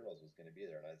the Ninja Turtles, was going to be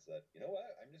there, and I said, you know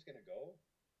what? I'm just going to go.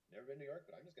 Never been to New York,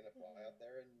 but I'm just going to fly Mm-hmm. out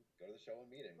there and go to the show and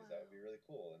meet him because that would be Wow. really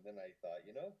cool. And then I thought,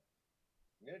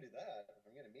 I'm gonna do that. If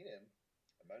I'm gonna meet him,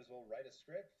 I might as well write a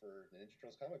script for the Ninja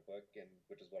Turtles comic book, and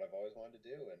which is what I've always wanted to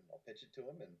do, and I'll pitch it to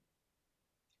him, and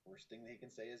worst thing that he can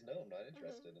say is no, I'm not Mm-hmm.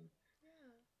 interested.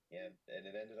 Yeah. And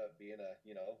it ended up being a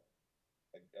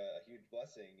huge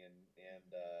blessing, and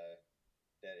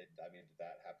that it, I mean,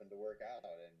 that happened to work out,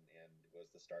 and it was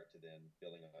the start to then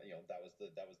building on. That was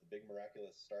the big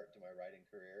miraculous start to my writing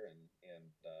career, and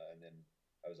then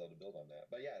I was able to build on that.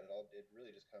 But yeah, it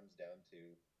really just comes down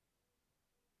to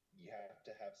you have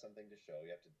to have something to show.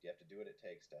 You have to do what it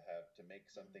takes to make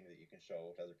something that you can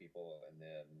show to other people, and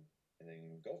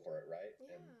then go for it, right?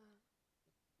 And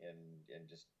Yeah. and and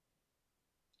just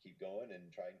keep going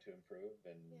and trying to improve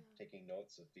and Yeah. taking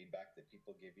notes of feedback that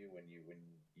people give you when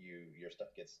your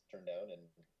stuff gets turned down,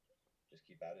 and just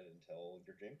keep at it until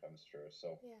your dream comes true.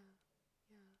 So Yeah.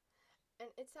 Yeah. And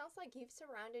it sounds like you've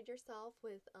surrounded yourself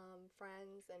with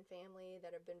friends and family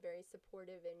that have been very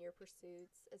supportive in your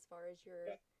pursuits as far as your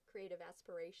yeah, creative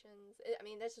aspirations. I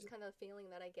mean, that's just kind of the feeling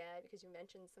that I get because you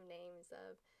mentioned some names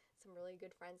of some really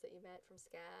good friends that you met from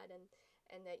SCAD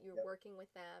and that you're yeah, working with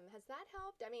them. Has that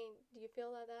helped? I mean, do you feel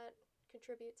that that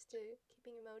contributes to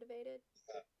keeping you motivated?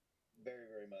 yeah, very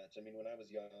very much. I mean, when I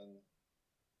was young,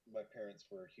 my parents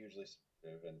were hugely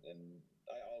supportive, and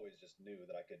I always just knew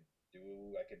that I could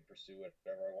pursue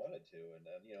whatever I wanted to, and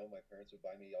my parents would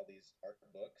buy me all these art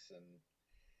books and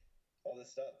all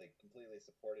this stuff. They completely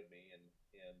supported me, and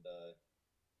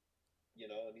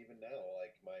even now,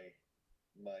 like my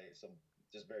so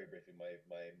just very briefly,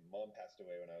 my mom passed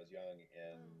away when I was young,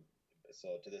 and Oh.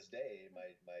 so to this day,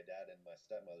 my dad and my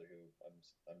stepmother, who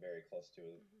I'm very close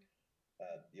to,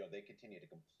 Mm-hmm. they continue to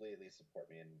completely support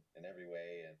me in every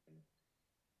way, and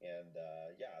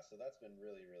yeah, so that's been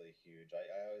really really huge. I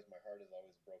always, my heart is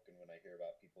always broken when I hear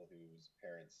about people whose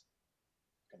parents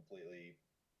completely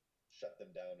shut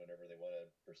them down whenever they want to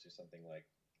pursue something like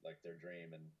their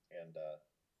dream, and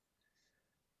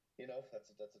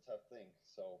that's a tough thing.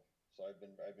 So I've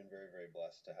been very very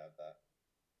blessed to have that.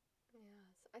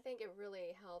 Yes, I think it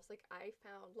really helps. Like I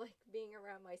found like being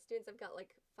around my students, I've got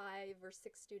like 5 or 6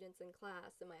 students in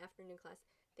class in my afternoon class.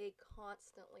 They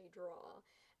constantly draw.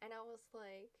 And I was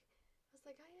like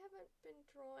I haven't been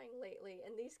drawing lately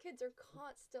and these kids are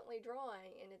constantly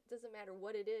drawing and it doesn't matter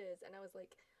what it is. And I was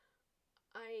like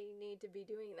I need to be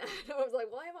doing that. I was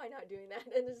like, why am I not doing that?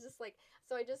 And it's just like,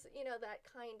 so I just, that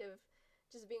kind of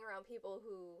just being around people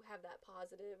who have that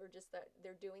positive or just that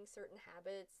they're doing certain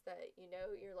habits that,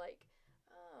 you're like,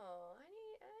 oh,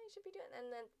 I should be doing.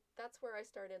 And then that's where I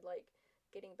started like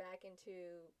getting back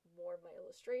into more of my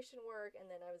illustration work. And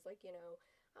then I was like, you know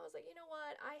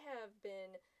what? I have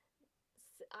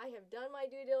done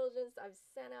my due diligence. I've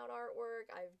sent out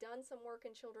artwork. I've done some work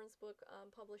in children's book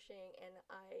publishing, and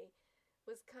I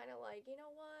was kind of like, you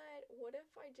know what? What if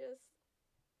I just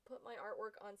put my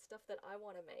artwork on stuff that I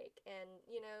want to make? And,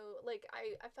 like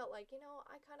I felt like,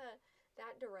 I kind of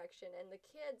that direction. And the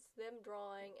kids, them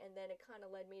drawing, and then it kind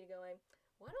of led me to going,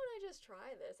 why don't I just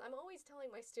try this? I'm always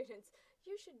telling my students,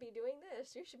 you should be doing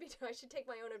this. You should be I should take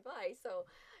my own advice. So,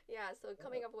 yeah, so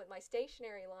coming Yeah, up with my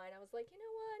stationery line, I was like, you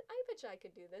know what? I bet you I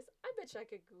could do this. I bet you I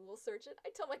could Google search it.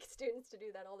 I tell my students to do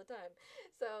that all the time.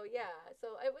 So yeah,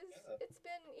 so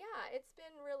yeah, it's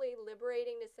been really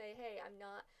liberating to say, hey, I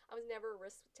was never a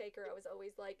risk taker. I was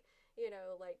always like,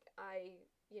 like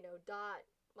dot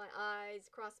my I's,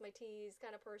 cross my T's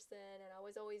kind of person, and I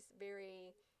was always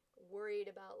very worried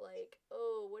about like,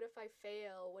 oh, what if I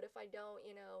fail? What if I don't,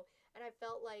 And I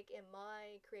felt like in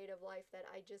my creative life that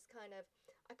I could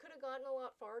have gotten a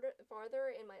lot farther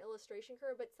in my illustration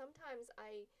career, but sometimes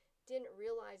I didn't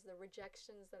realize the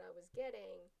rejections that I was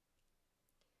getting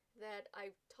that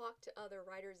I talked to other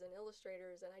writers and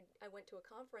illustrators, and I went to a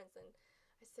conference and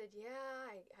I said,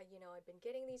 yeah, I've been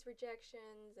getting these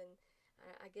rejections, and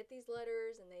I get these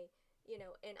letters, and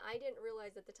and I didn't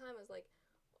realize at the time. I was like,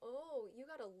 oh, you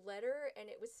got a letter, and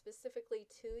it was specifically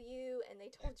to you, and they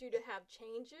told you to have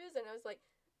changes, and I was like,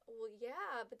 well,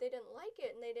 yeah, but they didn't like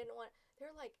it, and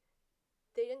they're like,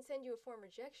 they didn't send you a form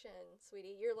rejection,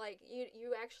 sweetie. You're like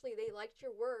you actually they liked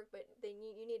your work, but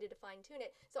you needed to fine tune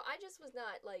it. So I just was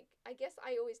not like I guess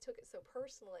I always took it so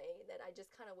personally that I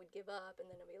just kind of would give up and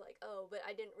then I'd be like, oh, but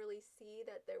I didn't really see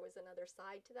that there was another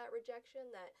side to that rejection.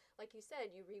 That like you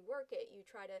said, you rework it, you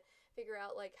try to figure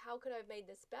out like how could I have made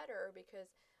this better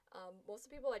because most of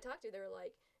the people I talked to, they're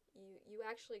like, you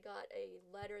actually got a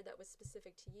letter that was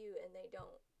specific to you, and they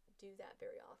don't do that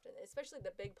very often, especially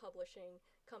the big publishing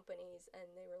companies. And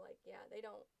they were like, yeah, they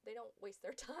don't waste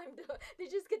their time to they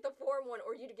just get the form one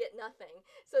or you to get nothing.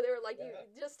 So they were like, you yeah,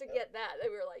 just to yeah, get that, they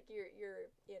were like, you're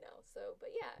so.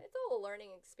 But yeah, it's all a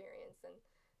learning experience. And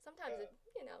sometimes it,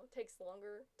 takes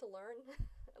longer to learn.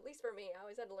 At least for me, I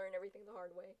always had to learn everything the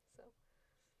hard way. So.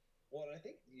 Well, and I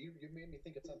think you made me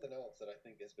think of something else that I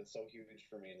think has been so huge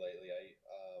for me lately.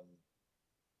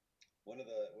 One of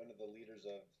the leaders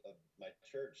of my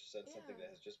church said something that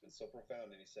Yeah. has just been so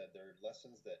profound, and he said there are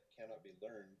lessons that cannot be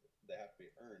learned; they have to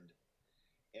be earned.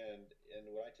 And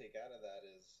what I take out of that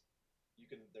is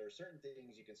there are certain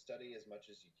things you can study as much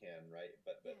as you can, right?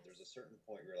 But there's a Yes. certain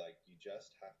point where like you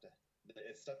just have to.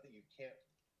 It's stuff that you can't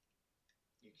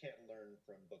learn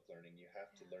from book learning. You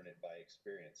have to learn Yeah. it by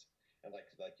experience. And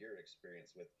like your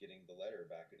experience with getting the letter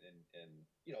back, and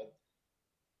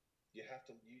you have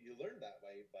to you learn that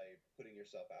by putting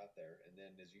yourself out there, and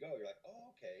then as you go, you're like, oh,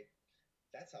 okay,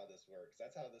 that's how this works.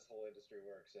 That's how this whole industry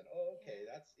works. And oh, okay,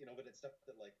 Yeah. that's but it's stuff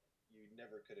that like you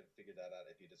never could have figured that out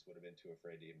if you just would have been too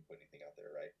afraid to even put anything out there,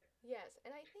 right? Yes,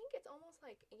 and I think it's almost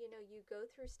like, you go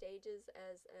through stages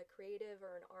as a creative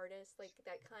or an artist, like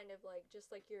that kind of like,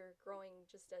 just like you're growing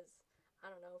just as,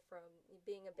 I don't know, from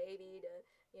being a baby to,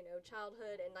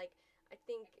 childhood. And like, I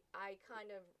think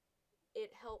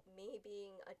it helped me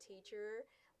being a teacher,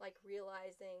 like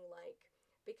realizing like,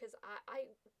 because I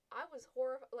was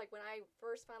horrified, like when I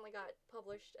first finally got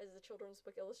published as a children's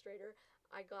book illustrator.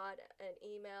 I got an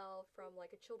email from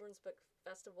like a children's book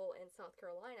festival in South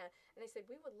Carolina, and they said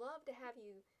we would love to have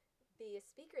you be a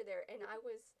speaker there. And I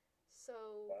was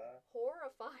so Wow.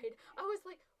 horrified. I was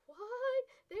like, what?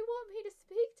 They want me to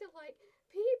speak to like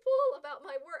people about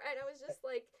my work. And I was just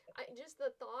like, just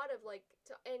the thought of like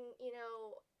and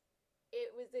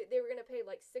it was, they were gonna pay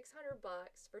like $600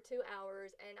 for 2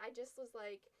 hours, and I just was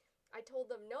like, I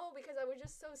told them no because I was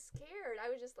just so scared.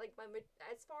 I was just like,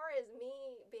 as far as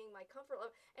me being my comfort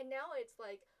level, and now it's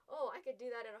like, oh, I could do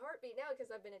that in a heartbeat now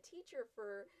because I've been a teacher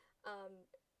for,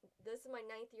 this is my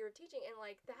ninth year of teaching, and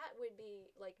like that would be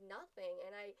like nothing.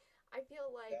 And I feel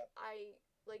like Yeah.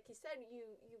 like you said,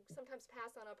 you sometimes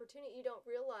pass on opportunity. You don't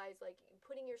realize like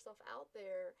putting yourself out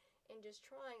there and just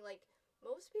trying, like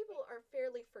most people are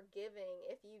fairly forgiving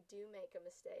if you do make a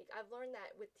mistake. I've learned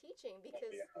that with teaching Oh,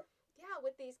 because, yeah. yeah,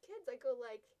 with these kids, I go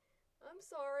like, I'm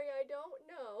sorry, I don't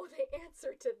know the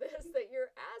answer to this that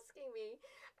you're asking me,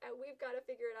 and we've got to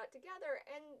figure it out together.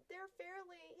 And they're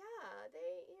fairly, yeah,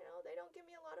 they don't give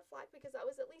me a lot of flack because I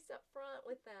was at least upfront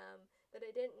with them that I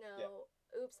didn't Yeah. know.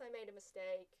 Oops, I made a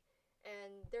mistake,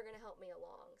 and they're going to help me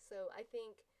along. So I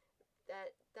think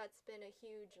that's been a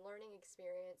huge learning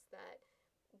experience, that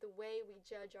the way we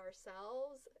judge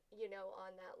ourselves,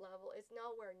 on that level is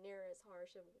nowhere near as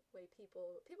harsh a way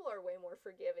people are way more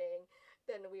forgiving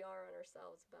than we are on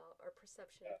ourselves about our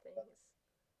perception of Yeah. things.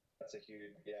 That's a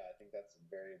huge. Yeah, I think that's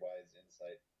very wise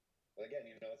insight. But again,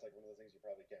 it's like one of those things you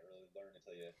probably can't really learn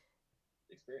until you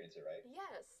experience it, right?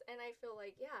 Yes, and I feel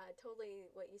like, yeah, totally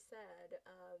what you said.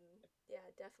 Yeah,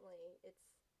 definitely.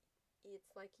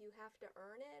 It's like you have to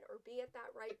earn it or be at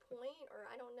that right point, or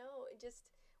I don't know. It just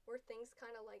where things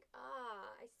kind of like,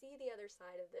 I see the other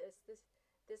side of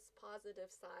this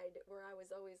positive side where I was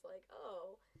always like,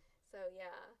 oh. So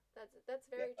yeah, that's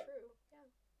very Yeah. true. Yeah.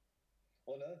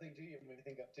 Well, another thing too, you made me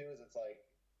think of too, is it's like,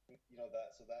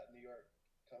 that New York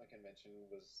Comic Convention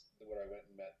was where I went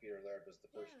and met Peter Laird, was the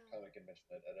first Yeah. comic convention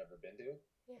I'd ever been to.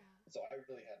 Yeah. And so I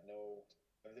really had no.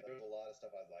 I mean, there was a lot of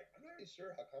stuff I was like, I'm not really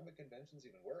sure how comic conventions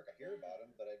even work. I hear about Yeah.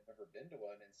 them, but I've never been to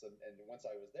one. And once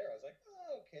I was there, I was like,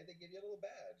 oh, okay, they give you a little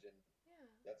badge, and Yeah.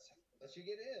 that's you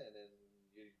get in, and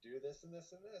you do this and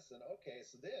this and this, and okay.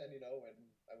 So then, when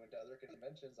I went to other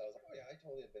conventions, I was like, oh yeah, I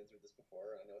totally have been through this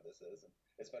before. I know what this is. And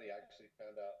it's funny, I actually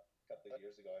found out a couple of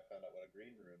years ago. I found out what a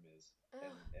green room is,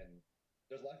 Oh. and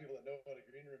there's a lot of people that know what a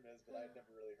green room is, but I'd Oh.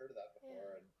 never really heard of that before.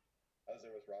 Yeah. And I was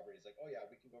there with Robert. He's like, oh yeah,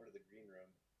 we can go over to the green room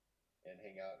and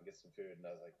hang out and get some food. And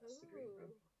I was like, what's the green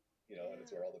room? Ooh. And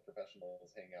it's Yeah. where all the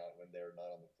professionals hang out when they're not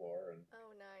on the floor.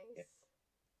 Oh, nice.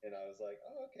 And I was like,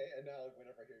 oh, okay. And now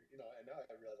whenever I hear, and now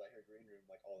I realize I hear green room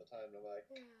like all the time. And I'm like,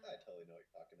 Yeah. I totally know what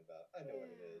you're talking about. I know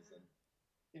what it is. Yeah.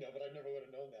 And, but I never would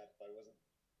have known that if I wasn't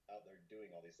out there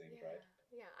doing all these things, Yeah. right?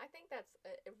 Yeah. I think that's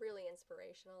really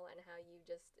inspirational, and how you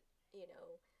just, you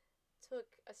know, took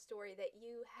a story that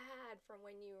you had from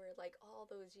when you were like all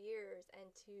those years,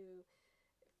 and to,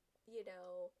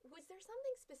 was there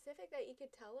something specific that you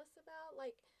could tell us about?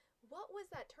 Like, what was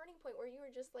that turning point where you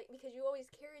were just like, because you always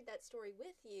carried that story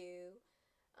with you,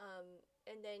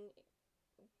 and then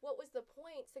what was the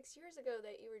point 6 years ago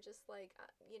that you were just like,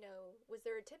 was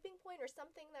there a tipping point or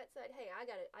something that said, hey,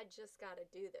 I just gotta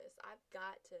do this. I've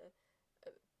got to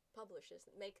publish this,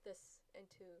 make this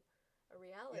into a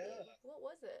reality. Yeah. What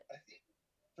was it? I think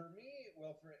for me,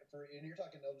 well, and you're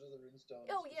talking Elves of the Runestone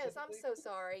Oh yes, I'm specifically. so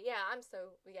sorry. Yeah, I'm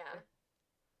so, yeah.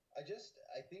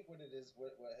 I think what it is,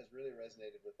 what has really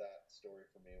resonated with that story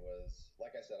for me was,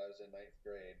 like I said, I was in ninth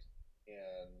grade,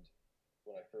 and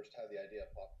when I first had the idea,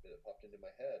 it popped into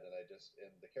my head, and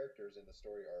and the characters in the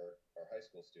story are high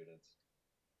school students,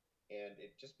 and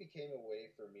it just became a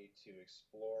way for me to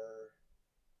explore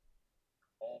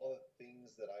all the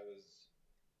things that I was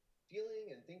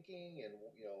feeling and thinking and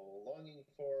longing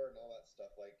for and all that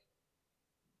stuff. Like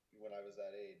when I was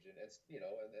that age, and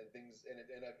things, and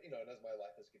I've, and as my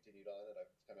life has continued on, and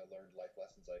I've kind of learned life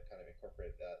lessons, I kind of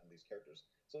incorporate that in these characters.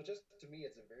 So just to me,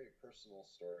 it's a very personal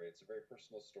story. It's a very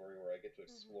personal story where I get to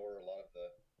Mm-hmm. explore a lot of the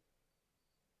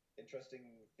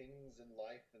interesting things in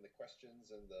life and the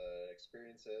questions and the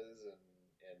experiences,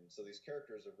 and so these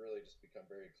characters have really just become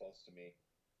very close to me.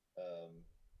 Um,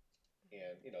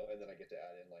 and and then I get to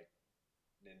add in like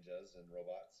ninjas and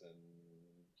robots and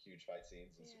huge fight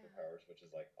scenes and Yeah. superpowers, which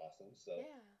is like awesome. So,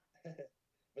 Yeah.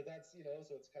 but that's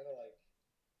so it's kind of like,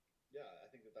 yeah, I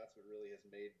think that that's what really has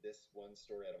made this one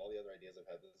story out of all the other ideas I've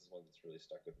had. This is one that's really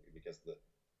stuck with me because the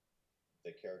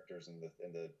characters and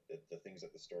the things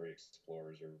that the story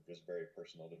explores are just very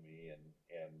personal to me,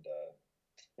 and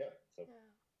yeah, so Yeah.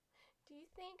 Do you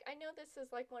think, I know this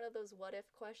is like one of those what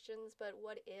if questions, but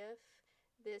what if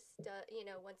this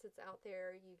once it's out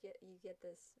there, you get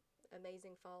this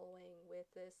amazing following with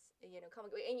this,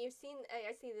 comic, and you've seen,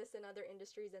 I see this in other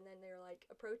industries, and then they're like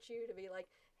approach you to be like,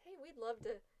 hey, we'd love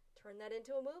to turn that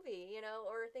into a movie,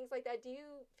 or things like that. Do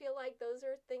you feel like those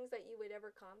are things that you would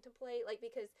ever contemplate, like,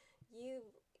 because you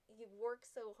you've worked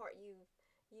so hard,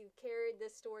 you've carried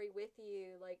this story with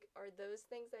you, like, are those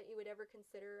things that you would ever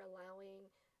consider allowing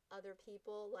other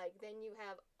people, like, then you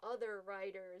have other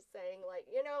writers saying, like,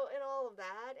 and all of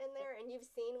that in there, and you've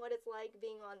seen what it's like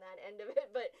being on that end of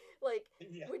it, but, like,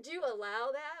 yeah. would you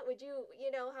allow that? Would you,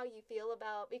 how you feel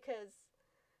about, because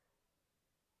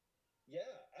Yeah,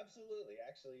 absolutely.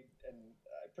 Actually, and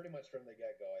pretty much from the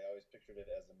get go, I always pictured it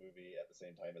as a movie at the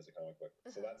same time as a comic book.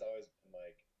 So uh-huh. that's always been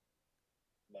like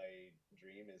my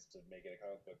dream, is to make it a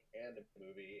comic book and a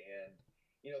movie. And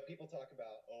people talk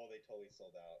about, oh, they totally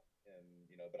sold out, and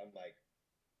but I'm like,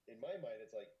 in my mind,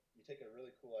 it's like you take a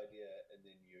really cool idea and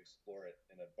then you explore it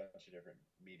in a bunch of different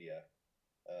media.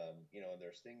 And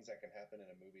there's things that can happen in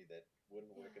a movie that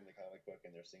wouldn't work in Yeah. the comic book,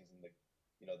 and there's things in the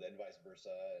then vice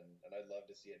versa. And I'd love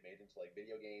to see it made into like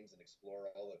video games and explore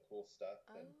all the cool stuff.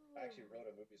 And I Oh. actually wrote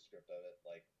a movie script of it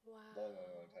like long,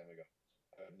 long, long Wow. time ago.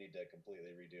 I would need to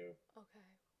completely redo, Okay.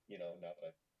 now that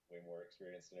I'm way more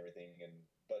experienced and everything. And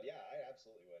but yeah, I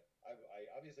absolutely would. I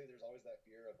obviously, there's always that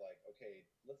fear of like, okay,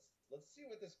 let's see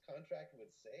what this contract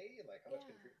would say, and like how much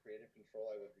Yeah. creative control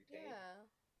I would retain. Yeah.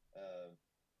 Um,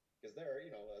 because there are,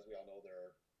 as we all know, there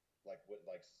are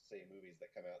like say movies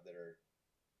that come out that are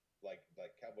like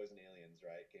Cowboys and Aliens,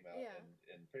 right? Came out, Yeah.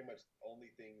 and pretty much the only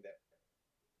thing that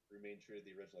remained true to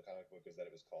the original comic book was that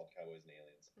it was called Cowboys and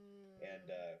Aliens, and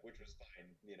Mm. which was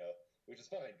fine, which is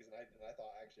fine because I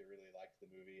thought, I actually really liked the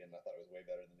movie, and I thought it was way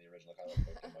better than the original comic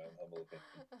book in my own humble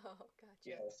opinion. Oh,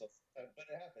 gotcha. So but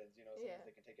it happens, sometimes Yeah.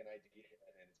 they can take an idea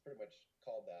and it's pretty much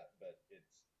called that, but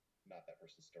it's not that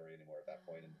person's story anymore at that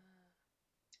point. And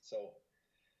so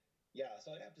yeah,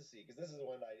 so I'd have to see, because this is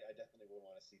one I definitely would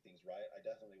want to see things right. I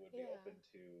definitely would be Yeah. open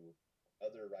to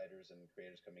other writers and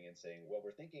creators coming in saying, well,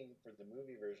 we're thinking for the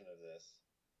movie version of this,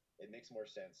 it makes more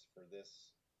sense for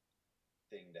this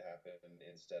thing to happen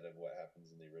instead of what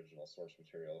happens in the original source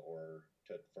material, or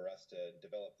for us to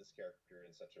develop this character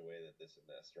in such a way that this and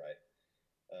this, right?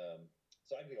 Um,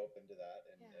 so I'd be open to that,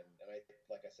 Yeah. and I,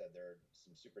 like I said, there are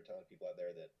some super talented people out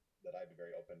there that I'd be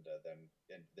very open to them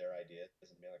and their ideas,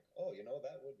 and be like, oh,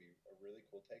 that would be a really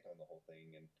cool take on the whole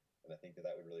thing, and I think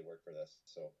that would really work for this.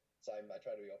 So I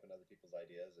try to be open to other people's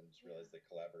ideas, and just Yeah. realize that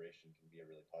collaboration can be a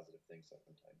really positive thing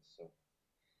sometimes. So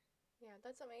Yeah,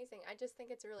 that's amazing. I just think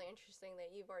it's really interesting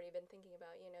that you've already been thinking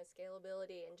about,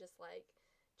 scalability, and just like,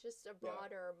 just a yeah,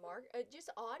 broader just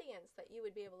audience that you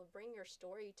would be able to bring your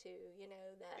story to,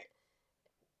 that,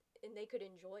 and they could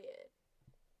enjoy it.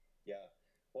 yeah.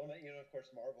 Well, of course,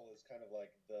 Marvel is kind of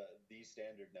like the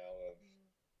standard now Mm.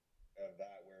 of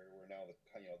that, where now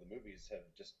the movies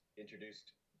have just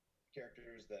introduced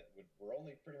characters that were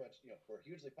only pretty much were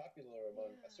hugely popular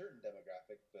among a Yeah. certain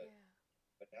demographic, but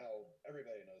Yeah. now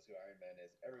everybody knows who Iron Man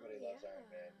is. Oh Everybody loves Iron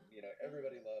Man. yeah. Yeah.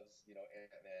 Everybody loves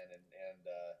Ant Man,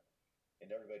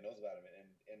 and everybody knows about him.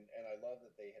 And I love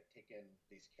that they have taken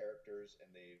these characters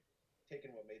and they've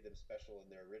taken what made them special in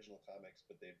their original comics,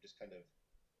 but they've just kind of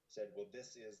said, well,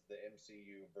 this is the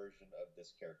MCU version of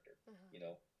this character. Uh-huh. You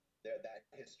know, that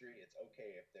history. It's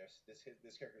okay if there's this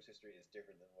character's history is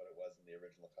different than what it was in the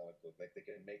original comic book. Like they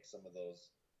can make some of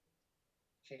those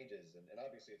changes, and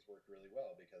obviously it's worked really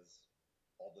well because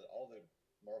all the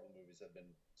Marvel movies have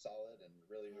been solid and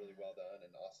really really Yeah. well done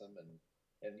and awesome, and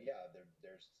yeah,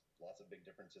 there's lots of big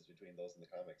differences between those and the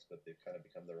comics, but they've kind of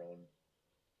become their own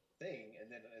thing. And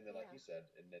then like Yeah. you said,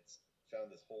 and it's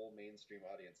found this whole mainstream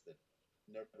audience that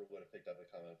never would have picked up a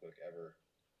comic book ever,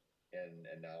 and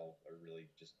now are really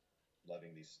just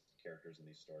loving these characters and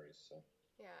these stories. So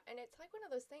Yeah, and it's like one of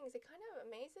those things, it kind of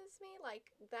amazes me, like,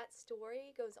 that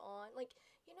story goes on, like,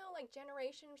 like,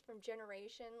 generations from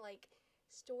generation, like,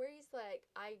 stories like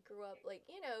I grew up, like,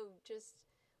 just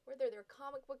whether they're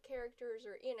comic book characters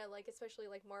or, like, especially,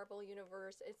 like, Marvel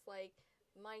Universe, it's like,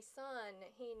 my son,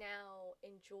 he now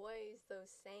enjoys those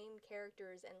same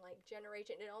characters and, like,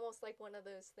 generation, and almost like one of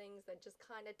those things that just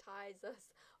kind of ties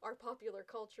us, our popular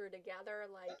culture together,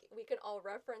 like, we can all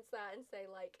reference that and say,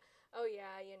 like, oh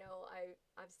yeah,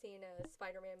 I've seen a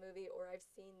Spider-Man movie or I've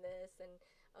seen this, and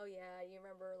oh yeah, you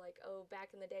remember, like, oh,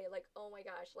 back in the day, like, oh my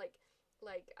gosh, like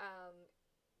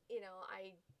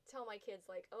I tell my kids,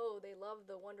 like, oh, they love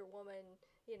the Wonder Woman,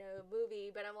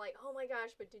 movie, but I'm like, oh my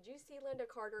gosh, but did you see Linda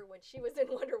Carter when she was in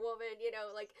Wonder Woman?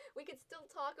 Like, we could still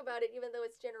talk about it even though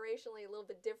it's generationally a little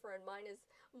bit different. Mine is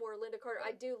more Linda Carter.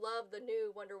 I do love the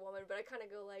new Wonder Woman, but I kind of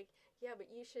go like, yeah,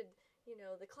 but you should,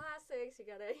 the classics, you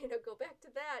gotta, go back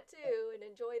to that too and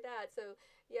enjoy that. So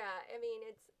yeah, I mean,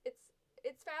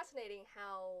 it's fascinating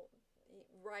how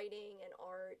writing and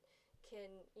art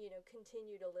can,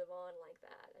 continue to live on like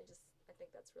that. I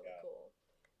think that's really yeah, cool.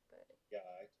 But yeah,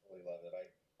 I totally love it.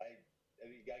 I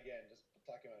mean, again, just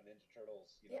talking about Ninja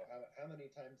Turtles, yeah, how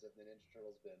many times have the Ninja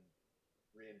Turtles been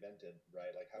reinvented,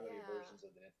 right? Like, how many yeah, versions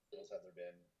of the Ninja Turtles have there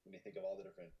been when you think of all the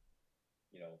different,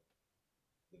 you know,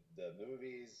 the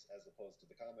movies as opposed to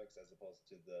the comics, as opposed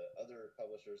to the other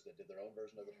publishers that did their own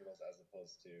version of the yeah, Turtles, as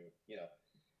opposed to,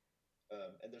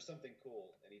 and there's something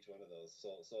cool in each one of those.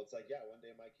 So it's like, yeah, one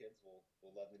day my kids will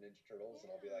love the Ninja Turtles,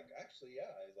 and I'll be like, actually,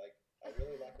 yeah, I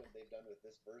really like what they've done with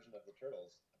this version of the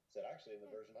Turtles. Said actually, in the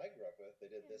yeah, version I grew up with,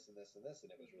 they did yeah, this and this and this, and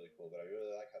it was really mm-hmm. cool. But I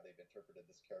really like how they've interpreted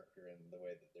this character in the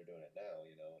way that they're doing it now.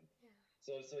 And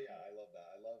Yeah, so yeah, I love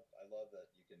that. I love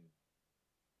that you can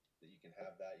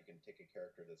have that. You can take a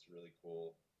character that's really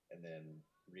cool and then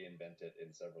reinvent it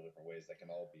in several different ways that can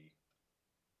yeah, all be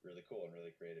really cool and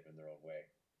really creative in their own way.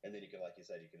 And then you can, like you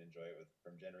said, you can enjoy it with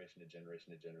from generation to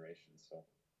generation to generation. So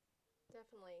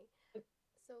definitely.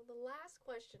 So the last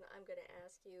question I'm going to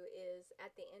ask you is,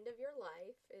 at the end of your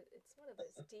life, it's one of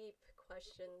those deep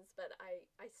questions, but I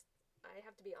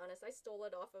have to be honest, I stole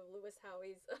it off of Lewis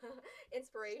Howie's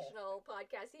inspirational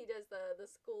podcast. He does the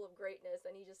School of Greatness,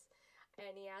 and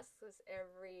he asks us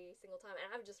every single time,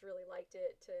 and I've just really liked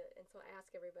it and so I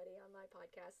ask everybody on my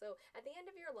podcast. So at the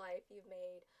end of your life, you've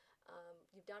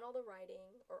done all the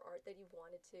writing or art that you've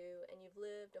wanted to, and you've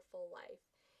lived a full life.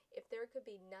 If there could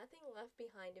be nothing left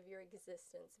behind of your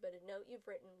existence but a note you've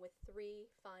written with three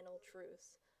final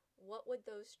truths, what would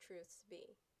those truths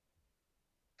be?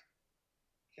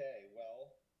 okay,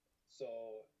 well, so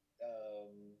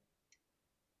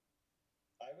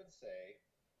I would say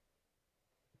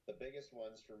the biggest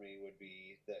ones for me would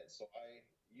be that. So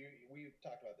we've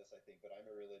talked about this, I think, but I'm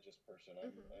a religious person.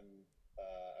 I'm Mm-hmm. I'm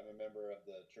I'm a member of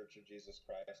the Church of Jesus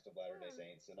Christ of Latter Day Ah,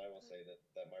 Saints, and I will okay. say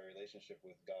that my relationship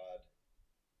with God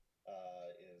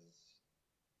is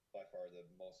by far the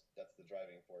most. That's the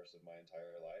driving force of my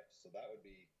entire life. So that would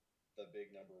be the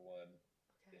big number one.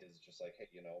 Okay. Is just like, hey,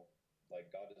 like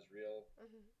God is real.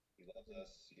 Mm-hmm. He loves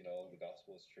us. Yeah. The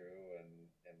gospel is true, and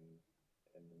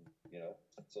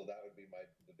so that would be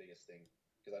the biggest thing,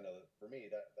 because I know that for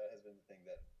me that has been the thing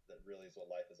that really is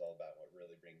what life is all about. What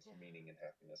really brings Yeah. meaning and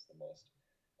happiness the most.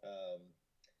 Um,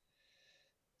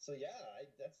 so yeah,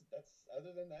 that's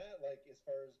other than that, like as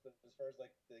far as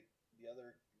like the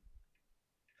other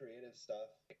creative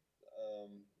stuff,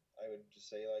 I would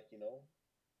just say, like,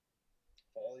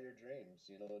 follow your dreams.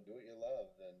 Do what you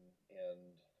love, and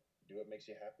do what makes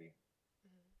you happy.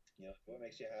 Mm-hmm. Do what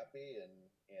makes you happy,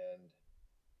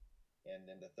 and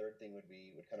then the third thing would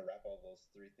kind of wrap all those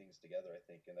three things together, I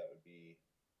think, and that would be,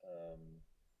 um,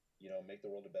 make the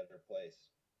world a better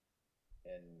place.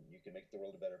 And you can make the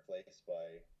world a better place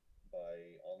by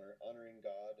honoring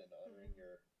God and honoring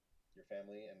Mm-hmm. your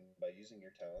family, and by using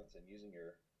your talents and using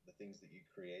the things that you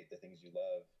create, the things you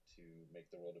love, to make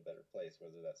the world a better place.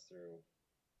 Whether that's through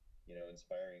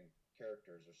inspiring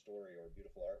characters or story or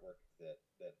beautiful artwork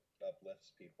that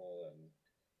uplifts people, and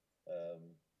um,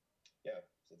 yeah.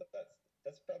 So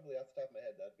that's probably off the top of my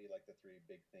head. That'd be like the three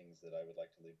big things that I would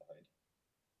like to leave behind.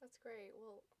 That's great.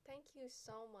 Well, thank you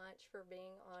so much for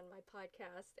being on my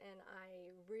podcast. And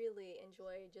I really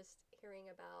enjoy just hearing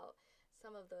about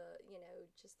some of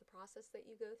just the process that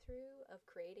you go through of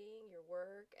creating your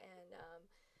work.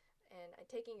 and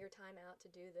taking your time out to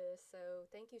do this. So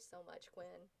thank you so much,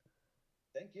 Quinn.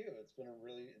 Thank you. It's been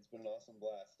an awesome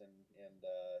blast, and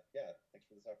yeah,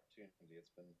 thanks for this opportunity.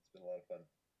 It's been a lot of fun.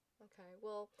 Okay,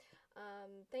 well,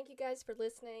 thank you guys for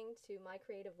listening to My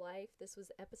Creative Life. This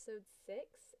was episode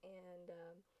 6, and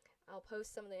I'll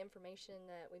post some of the information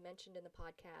that we mentioned in the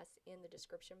podcast in the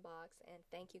description box. And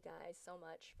thank you guys so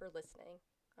much for listening.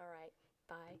 All right,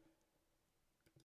 bye.